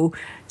to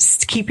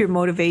keep your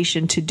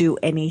motivation to do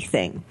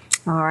anything.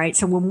 All right.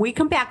 So when we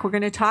come back, we're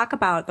going to talk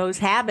about those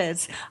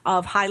habits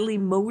of highly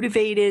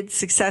motivated,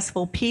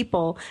 successful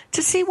people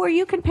to see where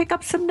you can pick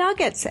up some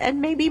nuggets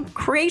and maybe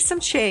create some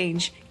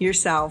change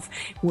yourself.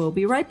 We'll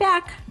be right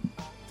back.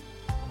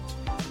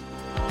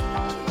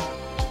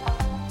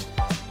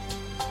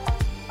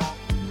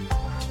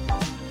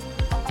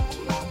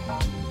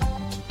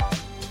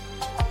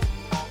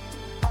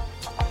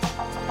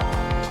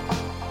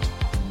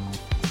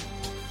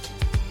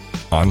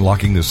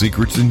 Unlocking the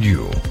secrets in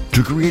you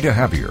to create a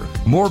happier,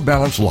 more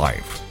balanced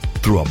life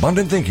through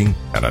abundant thinking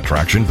and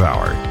attraction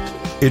power.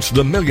 It's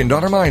the $1 Million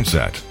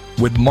Mindset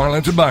with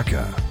Marla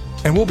Tabaka.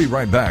 And we'll be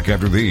right back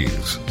after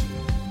these.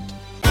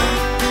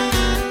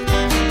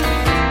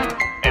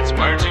 It's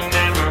words you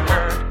never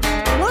heard.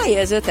 Why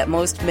is it that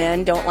most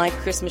men don't like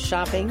Christmas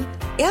shopping?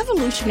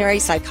 Evolutionary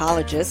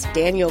psychologist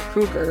Daniel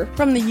Kruger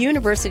from the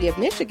University of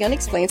Michigan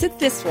explains it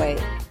this way.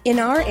 In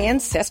our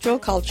ancestral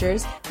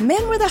cultures,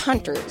 men were the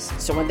hunters,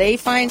 so when they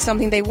find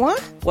something they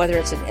want, whether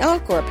it's an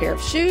elk or a pair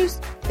of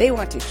shoes, they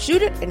want to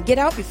shoot it and get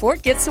out before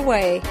it gets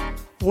away.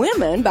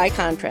 Women, by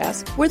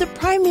contrast, were the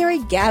primary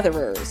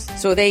gatherers,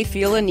 so they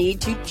feel a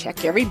need to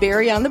check every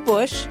berry on the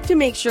bush to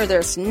make sure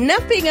they're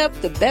snapping up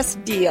the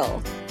best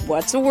deal.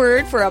 What's a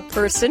word for a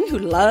person who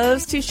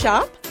loves to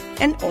shop?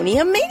 An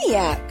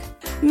oniomaniac.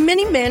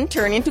 Many men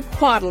turn into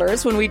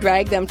quaddlers when we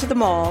drag them to the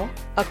mall.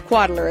 A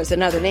quaddler is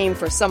another name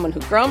for someone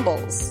who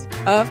grumbles.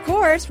 Of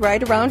course,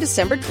 right around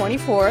December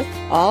 24th,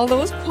 all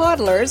those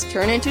quaddlers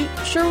turn into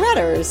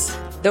shredders.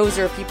 Those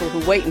are people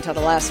who wait until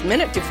the last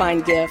minute to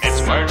find gifts.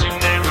 It's words you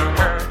never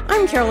heard.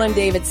 I'm Carolyn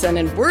Davidson,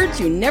 and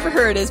Words You Never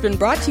Heard has been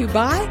brought to you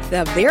by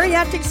the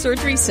Bariatric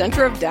Surgery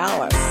Center of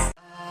Dallas.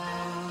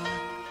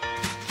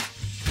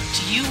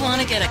 Do you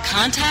want to get a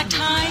contact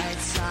high?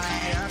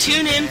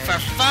 Tune in for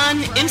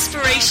fun,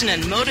 inspiration,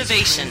 and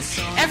motivation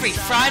every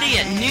Friday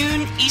at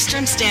noon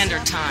Eastern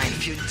Standard Time.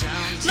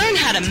 Learn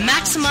how to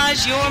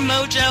maximize your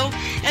mojo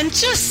and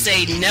just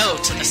say no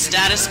to the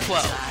status quo.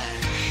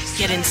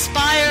 Get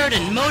inspired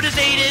and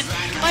motivated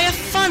by a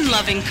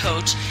fun-loving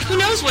coach who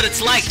knows what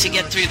it's like to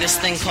get through this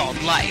thing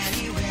called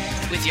life.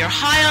 With your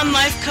High on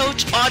Life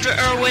coach, Audra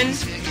Irwin,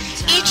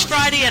 each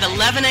Friday at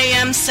 11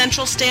 a.m.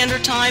 Central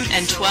Standard Time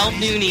and 12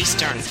 noon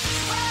Eastern.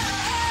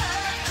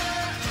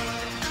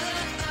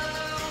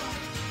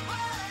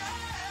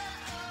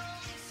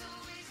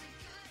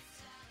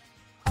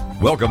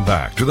 Welcome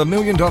back to the $1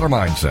 Million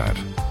Mindset.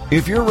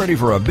 If you're ready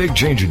for a big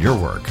change in your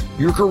work,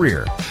 your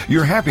career,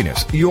 your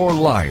happiness, your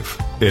life,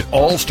 it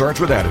all starts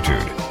with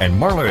attitude, and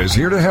Marla is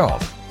here to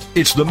help.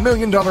 It's the $1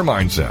 Million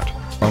Mindset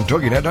on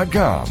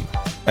TogiNet.com.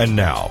 And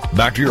now,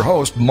 back to your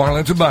host,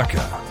 Marla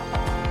Tabaka.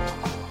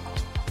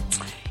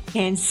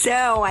 And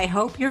so I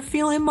hope you're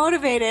feeling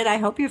motivated. I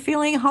hope you're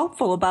feeling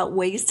hopeful about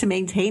ways to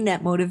maintain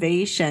that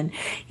motivation.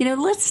 You know,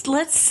 let's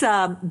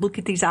look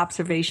at these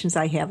observations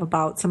I have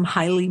about some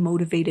highly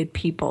motivated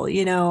people.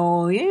 You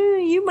know,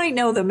 you might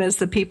know them as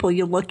the people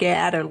you look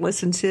at or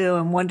listen to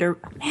and wonder,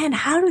 man,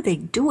 how do they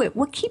do it?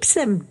 What keeps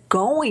them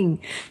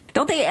going?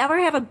 Don't they ever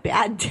have a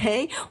bad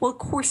day? Well, of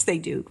course they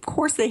do. Of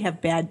course they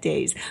have bad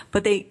days,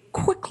 but they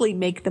quickly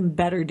make them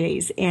better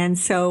days. And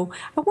so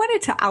I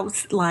wanted to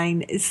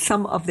outline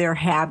some of their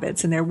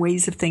habits and their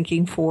ways of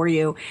thinking for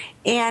you.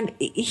 And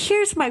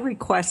here's my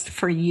request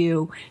for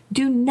you.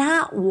 Do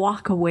not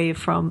walk away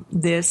from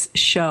this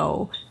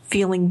show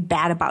feeling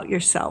bad about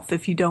yourself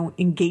if you don't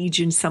engage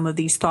in some of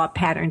these thought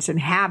patterns and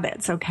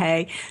habits,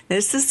 okay?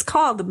 This is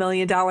called the $1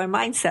 Million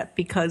Mindset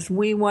because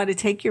we want to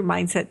take your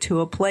mindset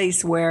to a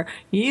place where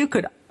you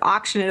could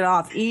auction it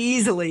off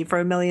easily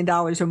for $1 million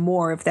or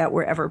more if that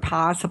were ever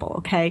possible,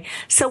 okay?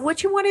 So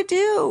what you want to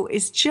do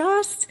is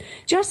just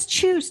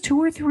choose 2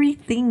 or 3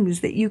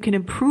 things that you can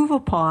improve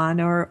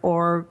upon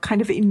or kind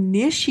of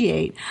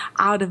initiate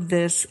out of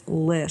this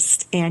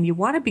list. And you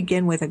want to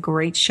begin with a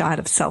great shot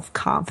of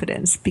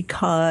self-confidence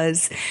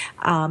because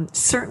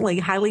certainly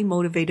highly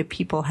motivated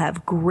people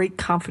have great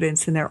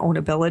confidence in their own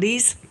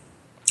abilities.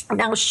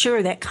 Now,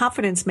 sure, that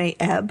confidence may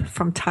ebb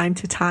from time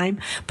to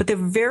time, but they're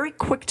very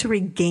quick to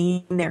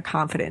regain their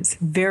confidence.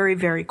 Very,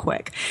 very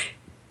quick.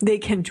 They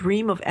can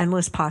dream of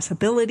endless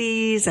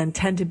possibilities and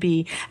tend to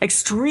be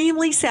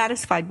extremely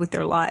satisfied with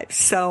their lives.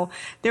 So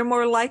they're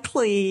more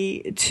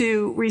likely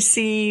to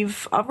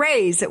receive a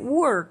raise at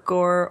work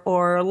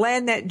or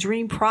land that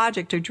dream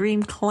project or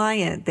dream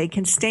client. They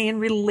can stay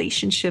in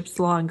relationships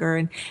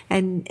longer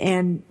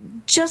and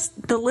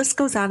just the list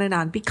goes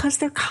on because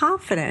they're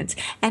confident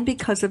and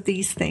because of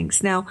these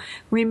things. Now,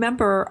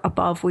 remember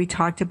above we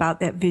talked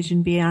about that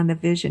vision beyond the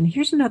vision.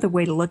 Here's another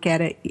way to look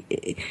at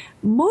it.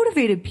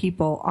 Motivated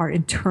people are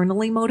internally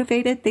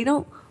motivated. They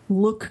don't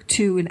look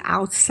to an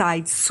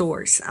outside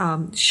source.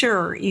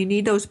 Sure, you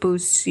need those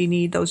boosts. You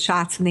need those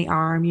shots in the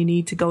arm. You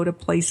need to go to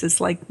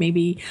places like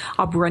maybe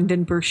a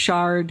Brendan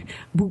Burchard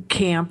boot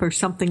camp or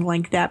something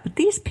like that. But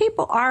these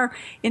people are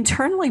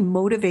internally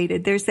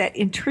motivated. There's that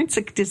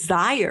intrinsic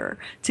desire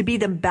to be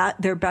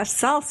their best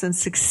selves and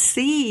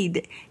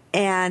succeed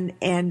and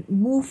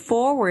move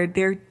forward.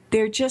 They're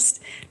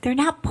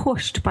not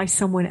pushed by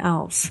someone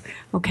else.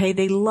 Okay.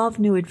 They love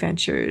new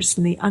adventures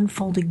and the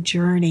unfolding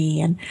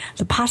journey and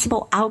the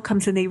possible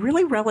outcomes. And they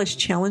really relish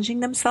challenging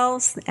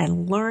themselves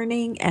and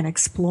learning and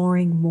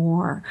exploring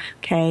more.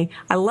 Okay.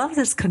 I love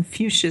this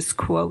Confucius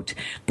quote: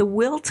 the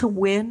will to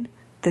win,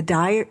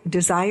 the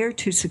desire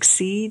to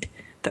succeed,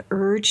 the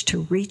urge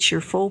to reach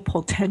your full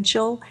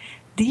potential.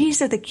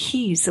 These are the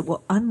keys that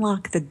will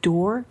unlock the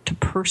door to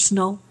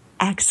personal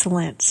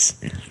excellence.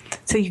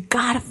 So you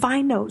got to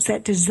find those.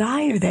 That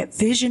desire, that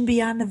vision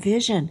beyond the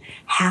vision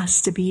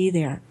has to be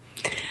there.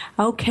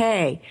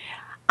 Okay.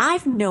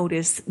 I've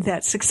noticed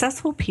that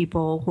successful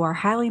people who are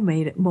highly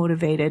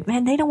motivated,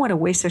 man, they don't want to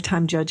waste their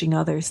time judging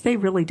others. They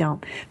really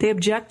don't. They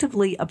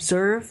objectively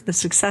observe the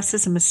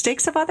successes and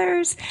mistakes of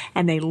others,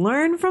 and they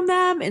learn from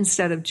them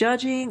instead of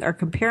judging or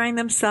comparing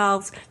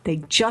themselves.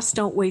 They just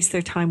don't waste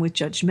their time with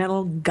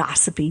judgmental,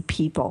 gossipy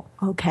people,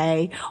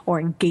 okay? Or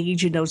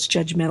engage in those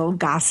judgmental,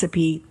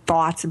 gossipy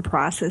thoughts and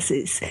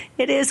processes.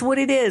 It is what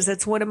it is.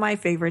 That's one of my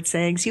favorite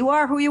sayings. You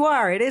are who you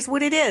are. It is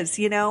what it is.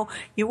 You know,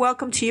 you're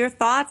welcome to your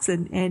thoughts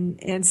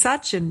and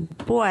such, and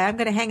boy, I'm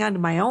going to hang on to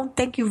my own.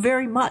 Thank you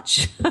very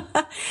much.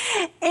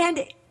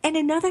 And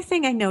another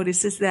thing I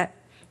notice is that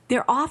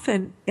they're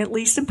often, at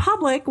least in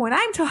public, when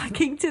I'm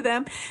talking to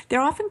them,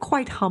 they're often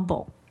quite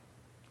humble.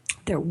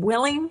 They're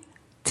willing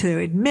to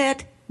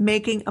admit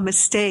making a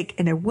mistake,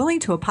 and they're willing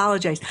to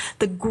apologize.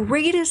 The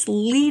greatest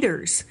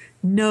leaders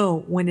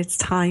know when it's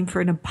time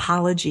for an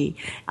apology.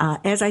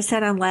 As I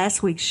said on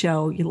last week's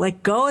show, you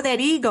let go of that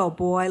ego,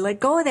 boy, let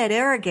go of that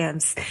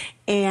arrogance,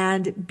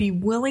 and be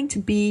willing to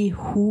be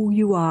who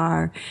you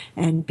are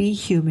and be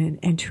human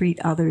and treat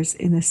others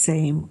in the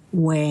same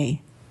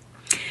way.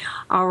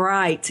 All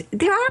right.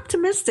 They're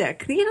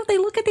optimistic. They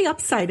look at the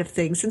upside of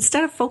things.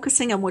 Instead of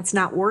focusing on what's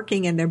not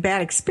working and their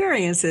bad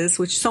experiences,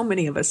 which so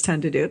many of us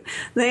tend to do,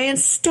 they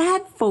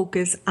instead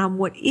focus on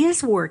what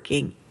is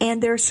working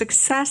and their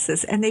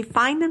successes. And they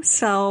find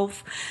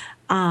themselves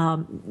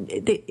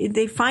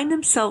they find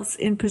themselves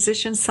in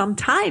positions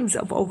sometimes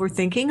of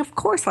overthinking, of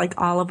course, like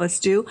all of us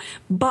do,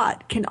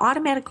 but can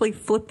automatically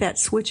flip that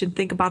switch and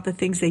think about the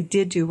things they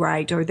did do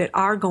right or that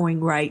are going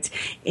right.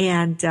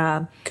 And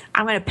I'm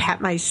going to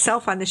pat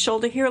myself on the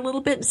shoulder here a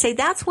little bit and say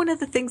that's one of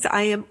the things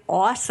I am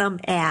awesome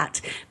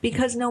at,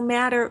 because no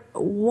matter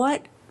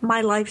what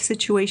my life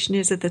situation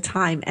is at the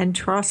time, and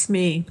trust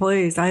me,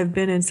 please, I have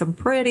been in some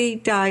pretty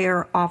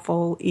dire,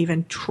 awful,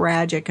 even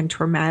tragic and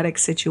traumatic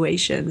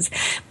situations.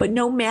 But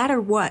no matter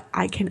what,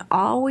 I can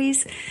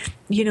always,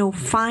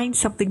 find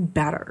something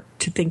better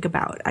to think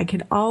about. I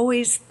can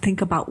always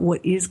think about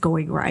what is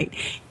going right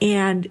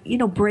and,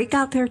 break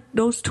out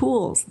those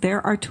tools.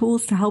 There are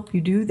tools to help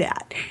you do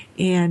that.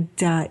 And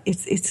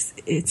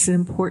it's an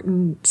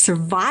important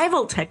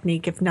survival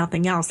technique, if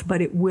nothing else, but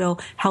it will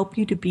help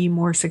you to be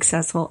more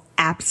successful.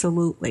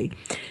 Absolutely.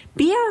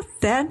 Be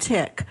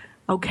authentic.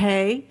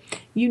 Okay.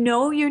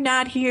 You're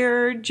not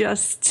here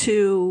just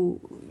to,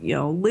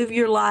 live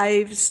your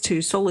lives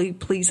to solely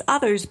please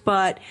others,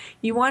 but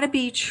you want to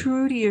be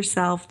true to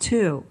yourself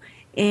too.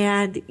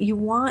 And you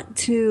want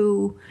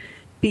to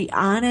be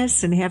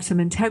honest and have some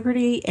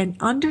integrity and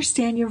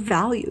understand your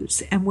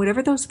values. And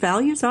whatever those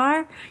values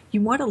are,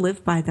 you want to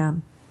live by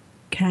them.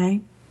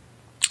 Okay.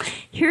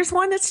 Here's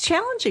one that's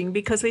challenging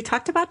because we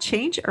talked about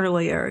change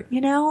earlier,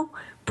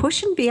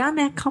 pushing beyond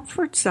that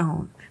comfort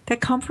zone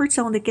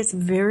that gets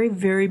very,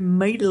 very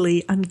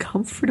mightily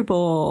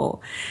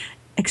uncomfortable.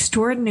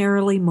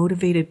 Extraordinarily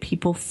motivated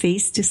people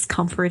face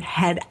discomfort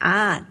head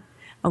on.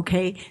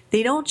 Okay.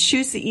 They don't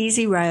choose the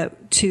easy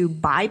route to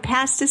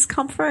bypass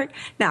discomfort.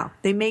 Now,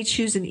 they may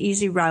choose an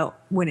easy route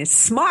when it's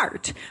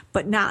smart,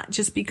 but not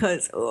just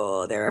because,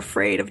 they're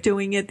afraid of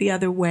doing it the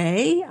other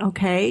way.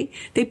 Okay.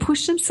 They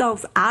push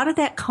themselves out of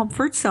that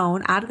comfort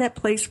zone, out of that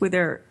place where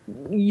they're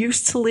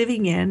used to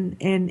living in.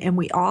 And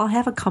we all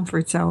have a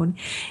comfort zone,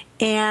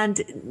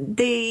 and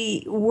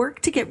they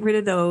work to get rid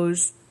of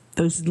those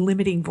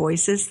limiting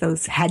voices,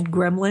 those head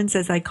gremlins,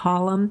 as I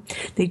call them.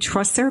 They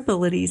trust their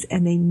abilities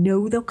and they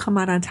know they'll come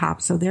out on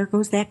top. So there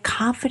goes that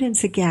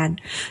confidence again.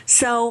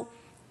 So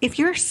if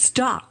you're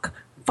stuck,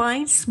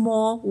 find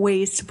small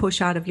ways to push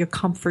out of your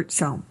comfort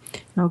zone.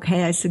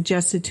 Okay, I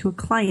suggested to a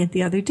client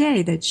the other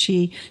day that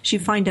she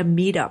find a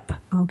meetup.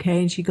 Okay,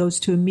 and she goes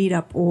to a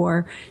meetup,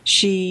 or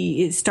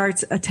she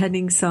starts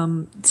attending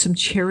some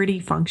charity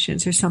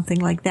functions or something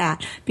like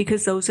that,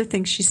 because those are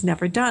things she's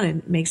never done and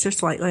it makes her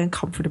slightly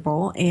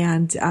uncomfortable.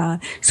 And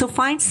so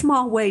find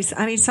small ways.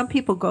 I mean, some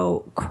people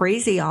go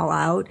crazy all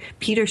out.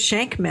 Peter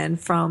Shankman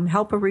from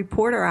Help a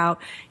Reporter Out,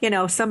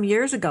 some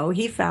years ago,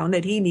 he found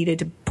that he needed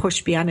to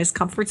push beyond his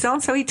comfort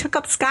zone, so he took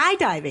up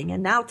skydiving,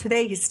 and now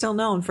today he's still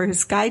known for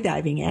his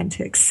skydiving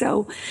antics.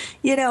 So,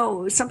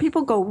 some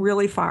people go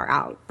really far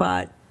out,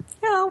 but,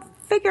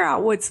 figure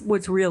out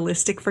what's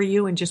realistic for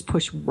you and just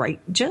push right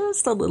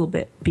just a little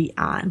bit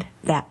beyond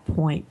that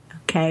point.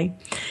 Okay.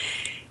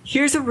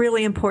 Here's a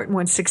really important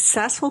one.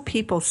 Successful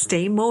people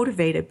stay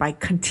motivated by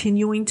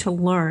continuing to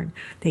learn.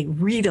 They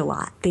read a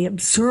lot. They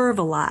observe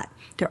a lot.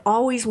 They're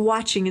always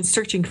watching and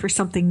searching for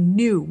something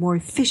new, more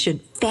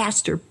efficient,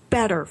 faster,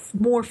 better,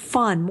 more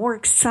fun, more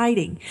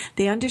exciting.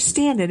 They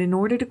understand that in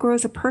order to grow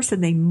as a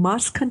person, they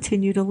must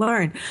continue to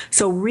learn.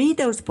 So read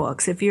those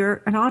books. If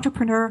you're an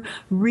entrepreneur,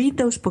 read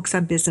those books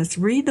on business.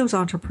 Read those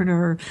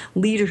entrepreneurial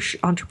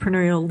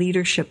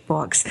leadership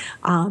books.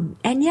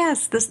 And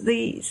yes,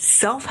 the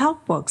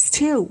self-help books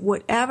too.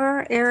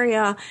 Whatever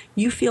area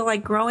you feel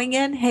like growing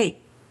in, hey,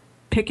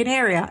 pick an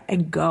area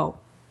and go.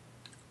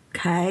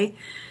 Okay?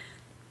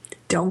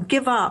 Don't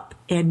give up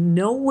and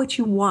know what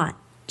you want.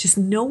 Just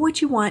know what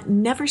you want.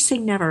 Never say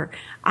never.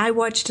 I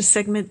watched a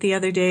segment the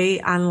other day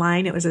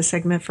online. It was a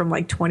segment from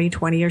like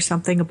 2020 or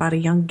something about a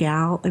young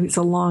gal. It was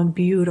a long,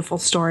 beautiful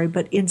story.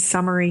 But in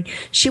summary,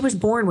 she was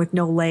born with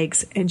no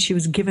legs and she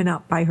was given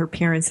up by her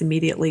parents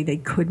immediately. They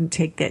couldn't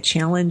take that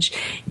challenge.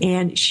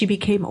 And she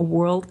became a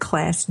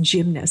world-class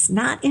gymnast,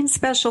 not in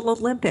Special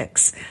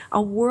Olympics,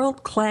 a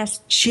world-class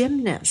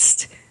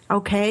gymnast.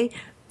 Okay?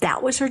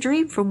 That was her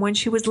dream from when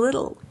she was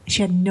little.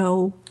 She had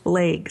no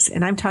legs,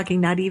 and I'm talking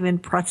not even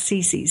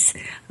prostheses.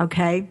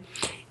 Okay,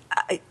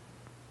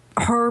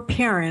 her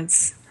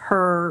parents,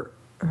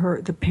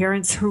 the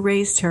parents who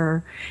raised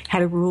her,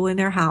 had a rule in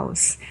their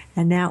house,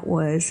 and that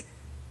was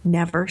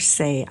never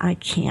say I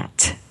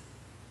can't.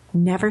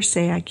 Never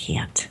say I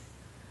can't.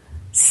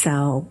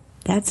 So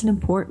that's an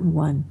important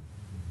one.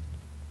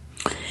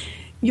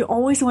 You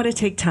always want to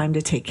take time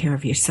to take care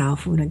of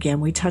yourself. And again,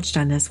 we touched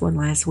on this one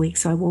last week,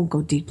 so I won't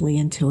go deeply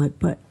into it,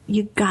 but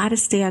you got to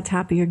stay on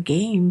top of your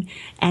game.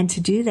 And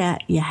to do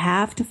that, you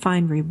have to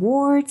find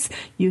rewards.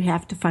 You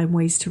have to find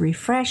ways to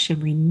refresh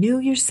and renew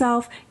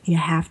yourself. You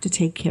have to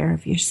take care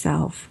of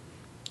yourself.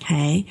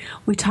 Okay?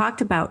 We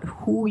talked about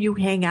who you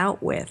hang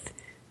out with.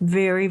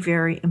 Very,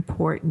 very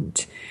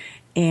important.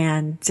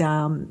 And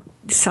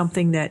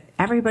something that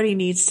everybody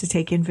needs to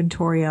take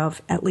inventory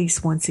of at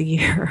least once a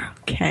year,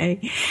 okay?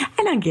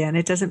 And again,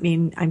 it doesn't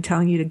mean I'm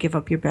telling you to give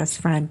up your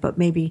best friend, but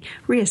maybe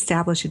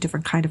reestablish a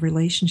different kind of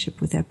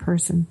relationship with that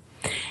person.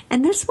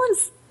 And this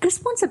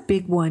one's a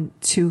big one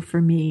too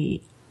for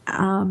me.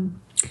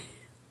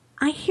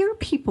 I hear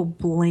people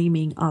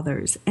blaming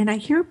others, and I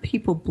hear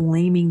people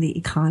blaming the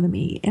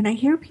economy, and I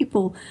hear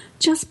people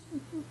just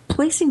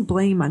placing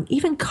blame on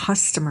even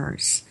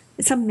customers.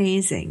 It's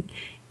amazing.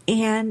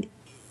 And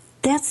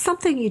that's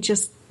something you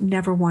just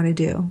never want to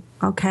do,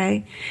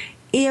 okay?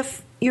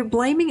 If you're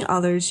blaming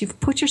others,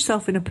 you've put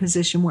yourself in a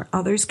position where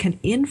others can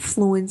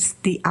influence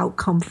the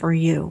outcome for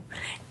you.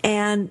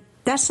 And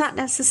that's not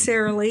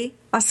necessarily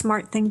a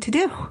smart thing to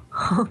do,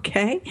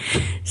 okay?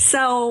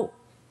 So,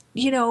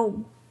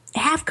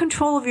 have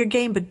control of your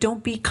game, but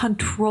don't be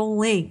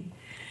controlling.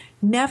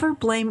 Never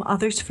blame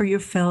others for your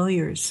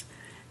failures.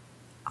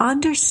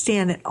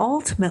 Understand that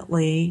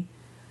ultimately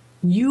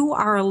you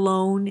are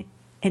alone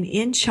and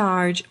in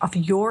charge of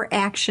your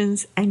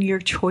actions and your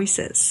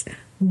choices.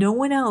 No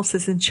one else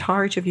is in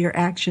charge of your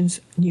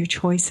actions and your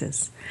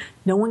choices.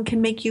 No one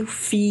can make you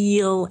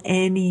feel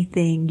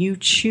anything. You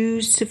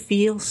choose to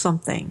feel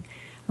something,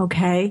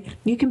 okay?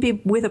 You can be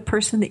with a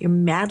person that you're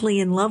madly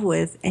in love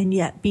with and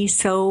yet be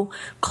so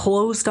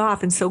closed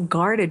off and so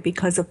guarded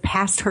because of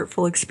past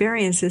hurtful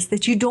experiences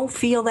that you don't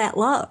feel that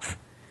love.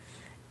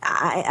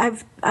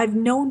 I've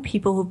known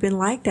people who've been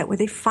like that, where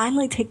they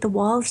finally take the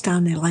walls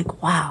down. They're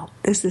like, wow,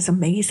 this is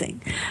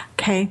amazing.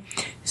 Okay.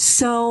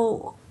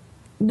 So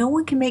no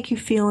one can make you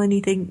feel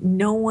anything.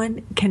 No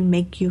one can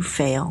make you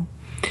fail.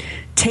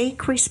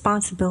 Take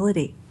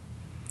responsibility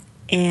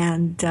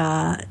and,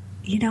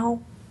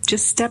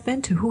 just step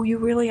into who you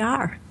really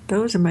are.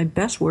 Those are my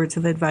best words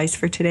of advice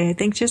for today. I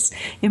think just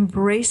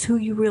embrace who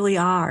you really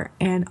are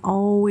and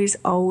always,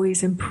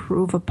 always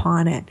improve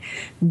upon it.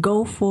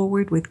 Go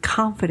forward with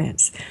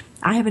confidence.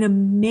 I have an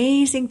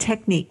amazing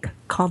technique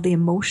called the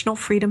Emotional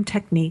Freedom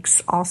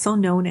Techniques, also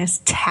known as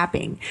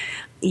tapping,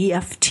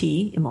 EFT,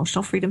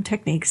 Emotional Freedom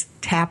Techniques,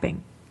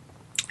 tapping.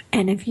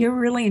 And if you're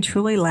really and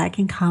truly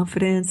lacking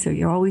confidence, or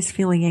you're always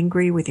feeling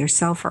angry with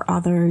yourself or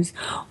others,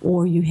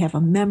 or you have a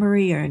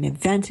memory or an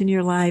event in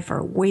your life or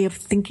a way of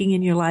thinking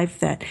in your life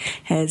that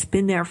has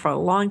been there for a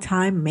long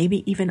time,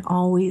 maybe even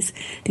always,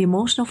 the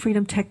Emotional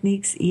Freedom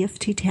Techniques,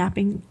 EFT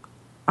tapping,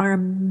 are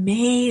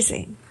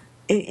amazing.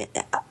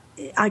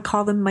 I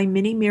call them my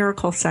mini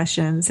miracle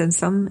sessions, and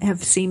some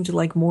have seemed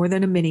like more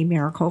than a mini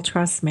miracle,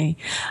 trust me.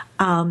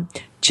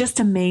 Just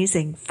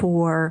amazing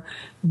for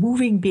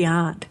moving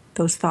beyond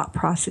those thought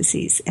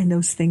processes and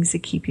those things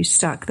that keep you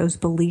stuck, those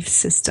belief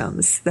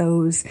systems,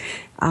 those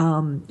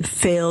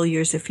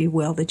failures, if you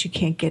will, that you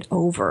can't get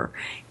over.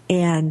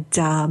 And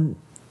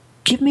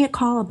give me a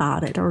call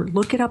about it, or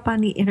look it up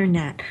on the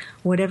internet,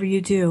 whatever you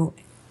do.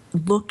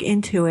 Look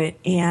into it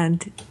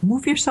and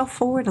move yourself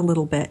forward a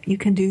little bit. You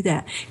can do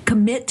that.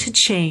 Commit to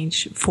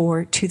change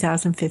for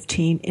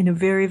 2015 in a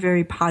very,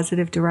 very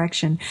positive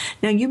direction.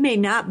 Now, you may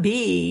not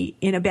be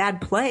in a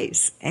bad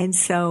place, and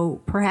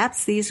so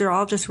perhaps these are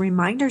all just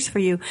reminders for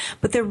you,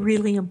 but they're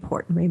really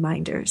important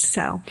reminders.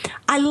 So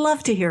I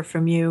love to hear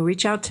from you.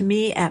 Reach out to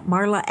me at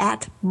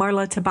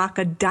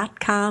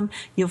marla@marlatabaka.com.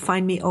 You'll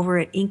find me over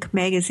at Inc.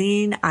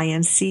 Magazine,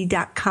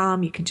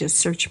 inc.com. You can just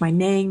search my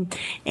name.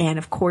 And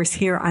of course,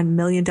 here on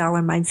Million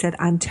Dollar Mindset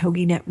on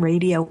TogiNet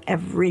Radio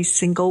every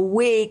single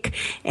week.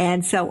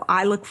 And so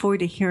I look forward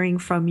to hearing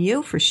from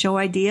you for show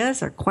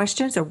ideas or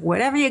questions or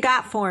whatever you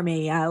got for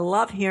me. I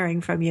love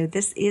hearing from you.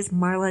 This is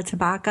Marla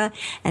Tabaka,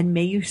 and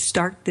may you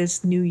start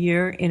this new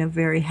year in a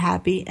very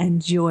happy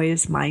and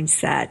joyous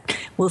mindset.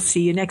 We'll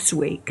see you next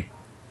week.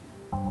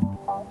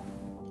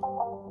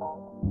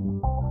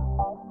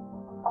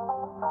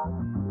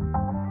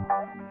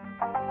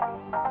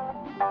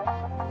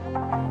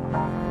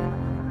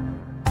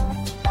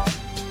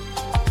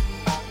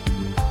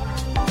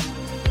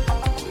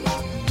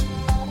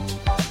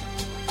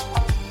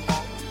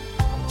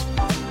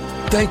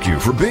 Thank you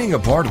for being a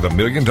part of the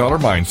Million Dollar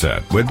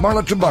Mindset with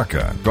Marla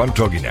Tabaka on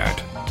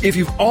TogiNet. If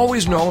you've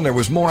always known there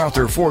was more out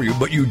there for you,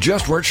 but you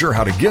just weren't sure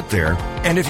how to get there, and if